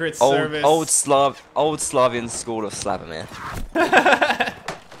Secret Service. Old Slavian School of Slavomir.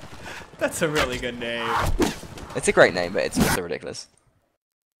 That's a really good name. It's a great name, but it's also ridiculous.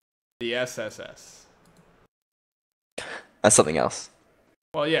 The SSS. That's something else.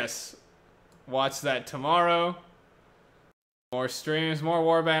 Well, yes. Watch that tomorrow. More streams, more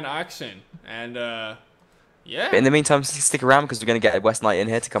Warband action. And, yeah. But in the meantime, stick around because we're going to get a West Knight in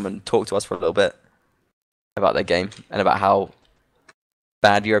here to come and talk to us for a little bit about their game and about how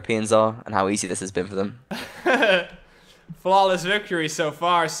bad Europeans are and how easy this has been for them. Flawless victory so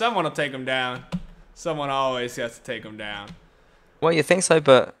far. Someone will take them down. Someone always has to take them down. Well, you think so,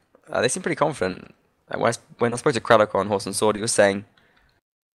 but they seem pretty confident. When I spoke to Craddock on Horse and Sword, he was saying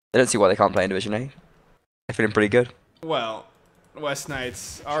they don't see why they can't play in Division A. They're feeling pretty good. Well, West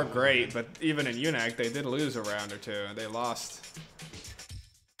Knights are great, but even in UNAC, they did lose a round or two. They lost.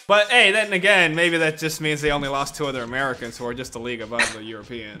 But hey, then again, maybe that just means they only lost 2 other Americans who are just a league above the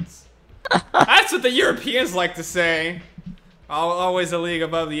Europeans. That's what the Europeans like to say. Always a league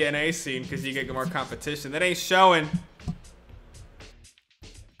above the NA scene because you get more competition. That ain't showing.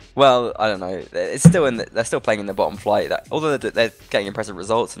 Well, I don't know. It's still they're still playing in the bottom flight. Although they're getting impressive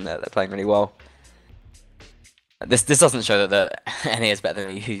results and they're playing really well. This doesn't show that the NA is better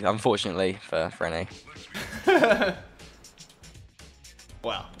than EU, unfortunately for NA.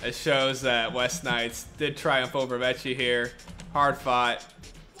 Well, it shows that West Knights did triumph over Veche here. Hard fought.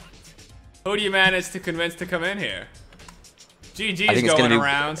 Who do you manage to convince to come in here? GG's going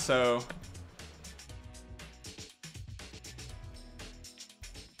around, so...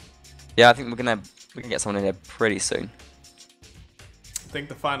 Yeah, I think we can get someone in here pretty soon. I think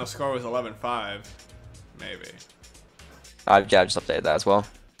the final score was 11-5, maybe. Yeah, I just updated that as well.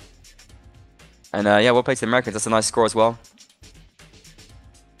 And yeah, well played to the Americans. That's a nice score as well.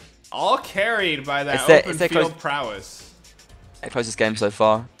 All carried by that open field prowess. Their closest game so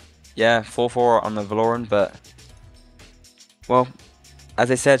far. Yeah, 4-4 on the Valoran, but well, as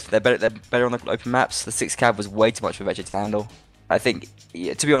I said, they're better on the open maps. The 6 cav was way too much for Veche to handle. I think,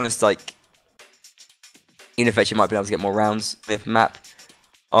 yeah, to be honest, like even if Veche might be able to get more rounds with map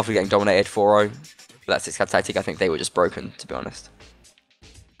after getting dominated 4-0, but that 6 cav tactic, I think they were just broken, to be honest.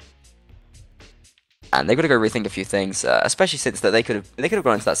 And they've got to go rethink a few things, especially since that they could have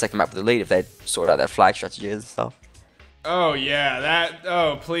gone into that second map with the lead if they'd sorted out their flag strategies and stuff. Oh yeah,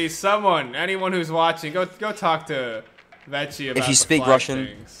 oh please, anyone who's watching, go talk to Veche about if you speak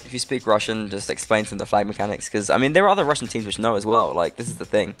Russian, just explain to them the flag mechanics, because I mean there are other Russian teams which know as well. Like this is the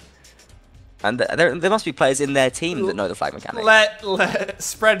thing, and there must be players in their team that know the flag mechanics. Let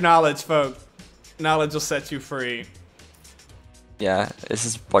spread knowledge, folk. Knowledge will set you free. Yeah, this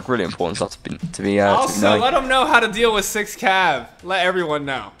is like really important stuff to be also, let them know how to deal with 6 cav. Let everyone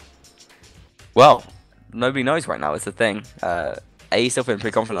know. Well, nobody knows right now. Is the thing. A still feeling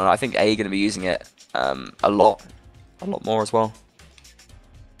pretty confident. I think A going to be using it a lot more as well.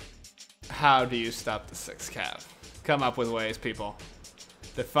 How do you stop the 6 cav? Come up with ways, people.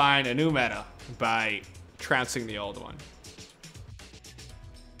 Define a new meta by trouncing the old one.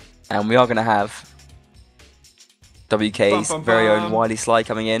 And we are going to have WK's very own Wiley Sly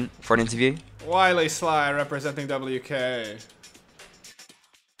coming in for an interview. Wiley Sly representing WK. He'll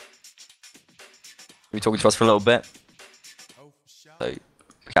be talking to us for a little bit. So,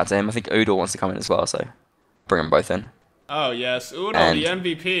 look out to him. I think Udall wants to come in as well, so bring them both in. Oh yes, Udall, the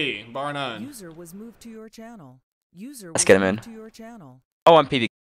MVP, bar none. User was moved to your channel. Let's get him in. Oh, I'm PB.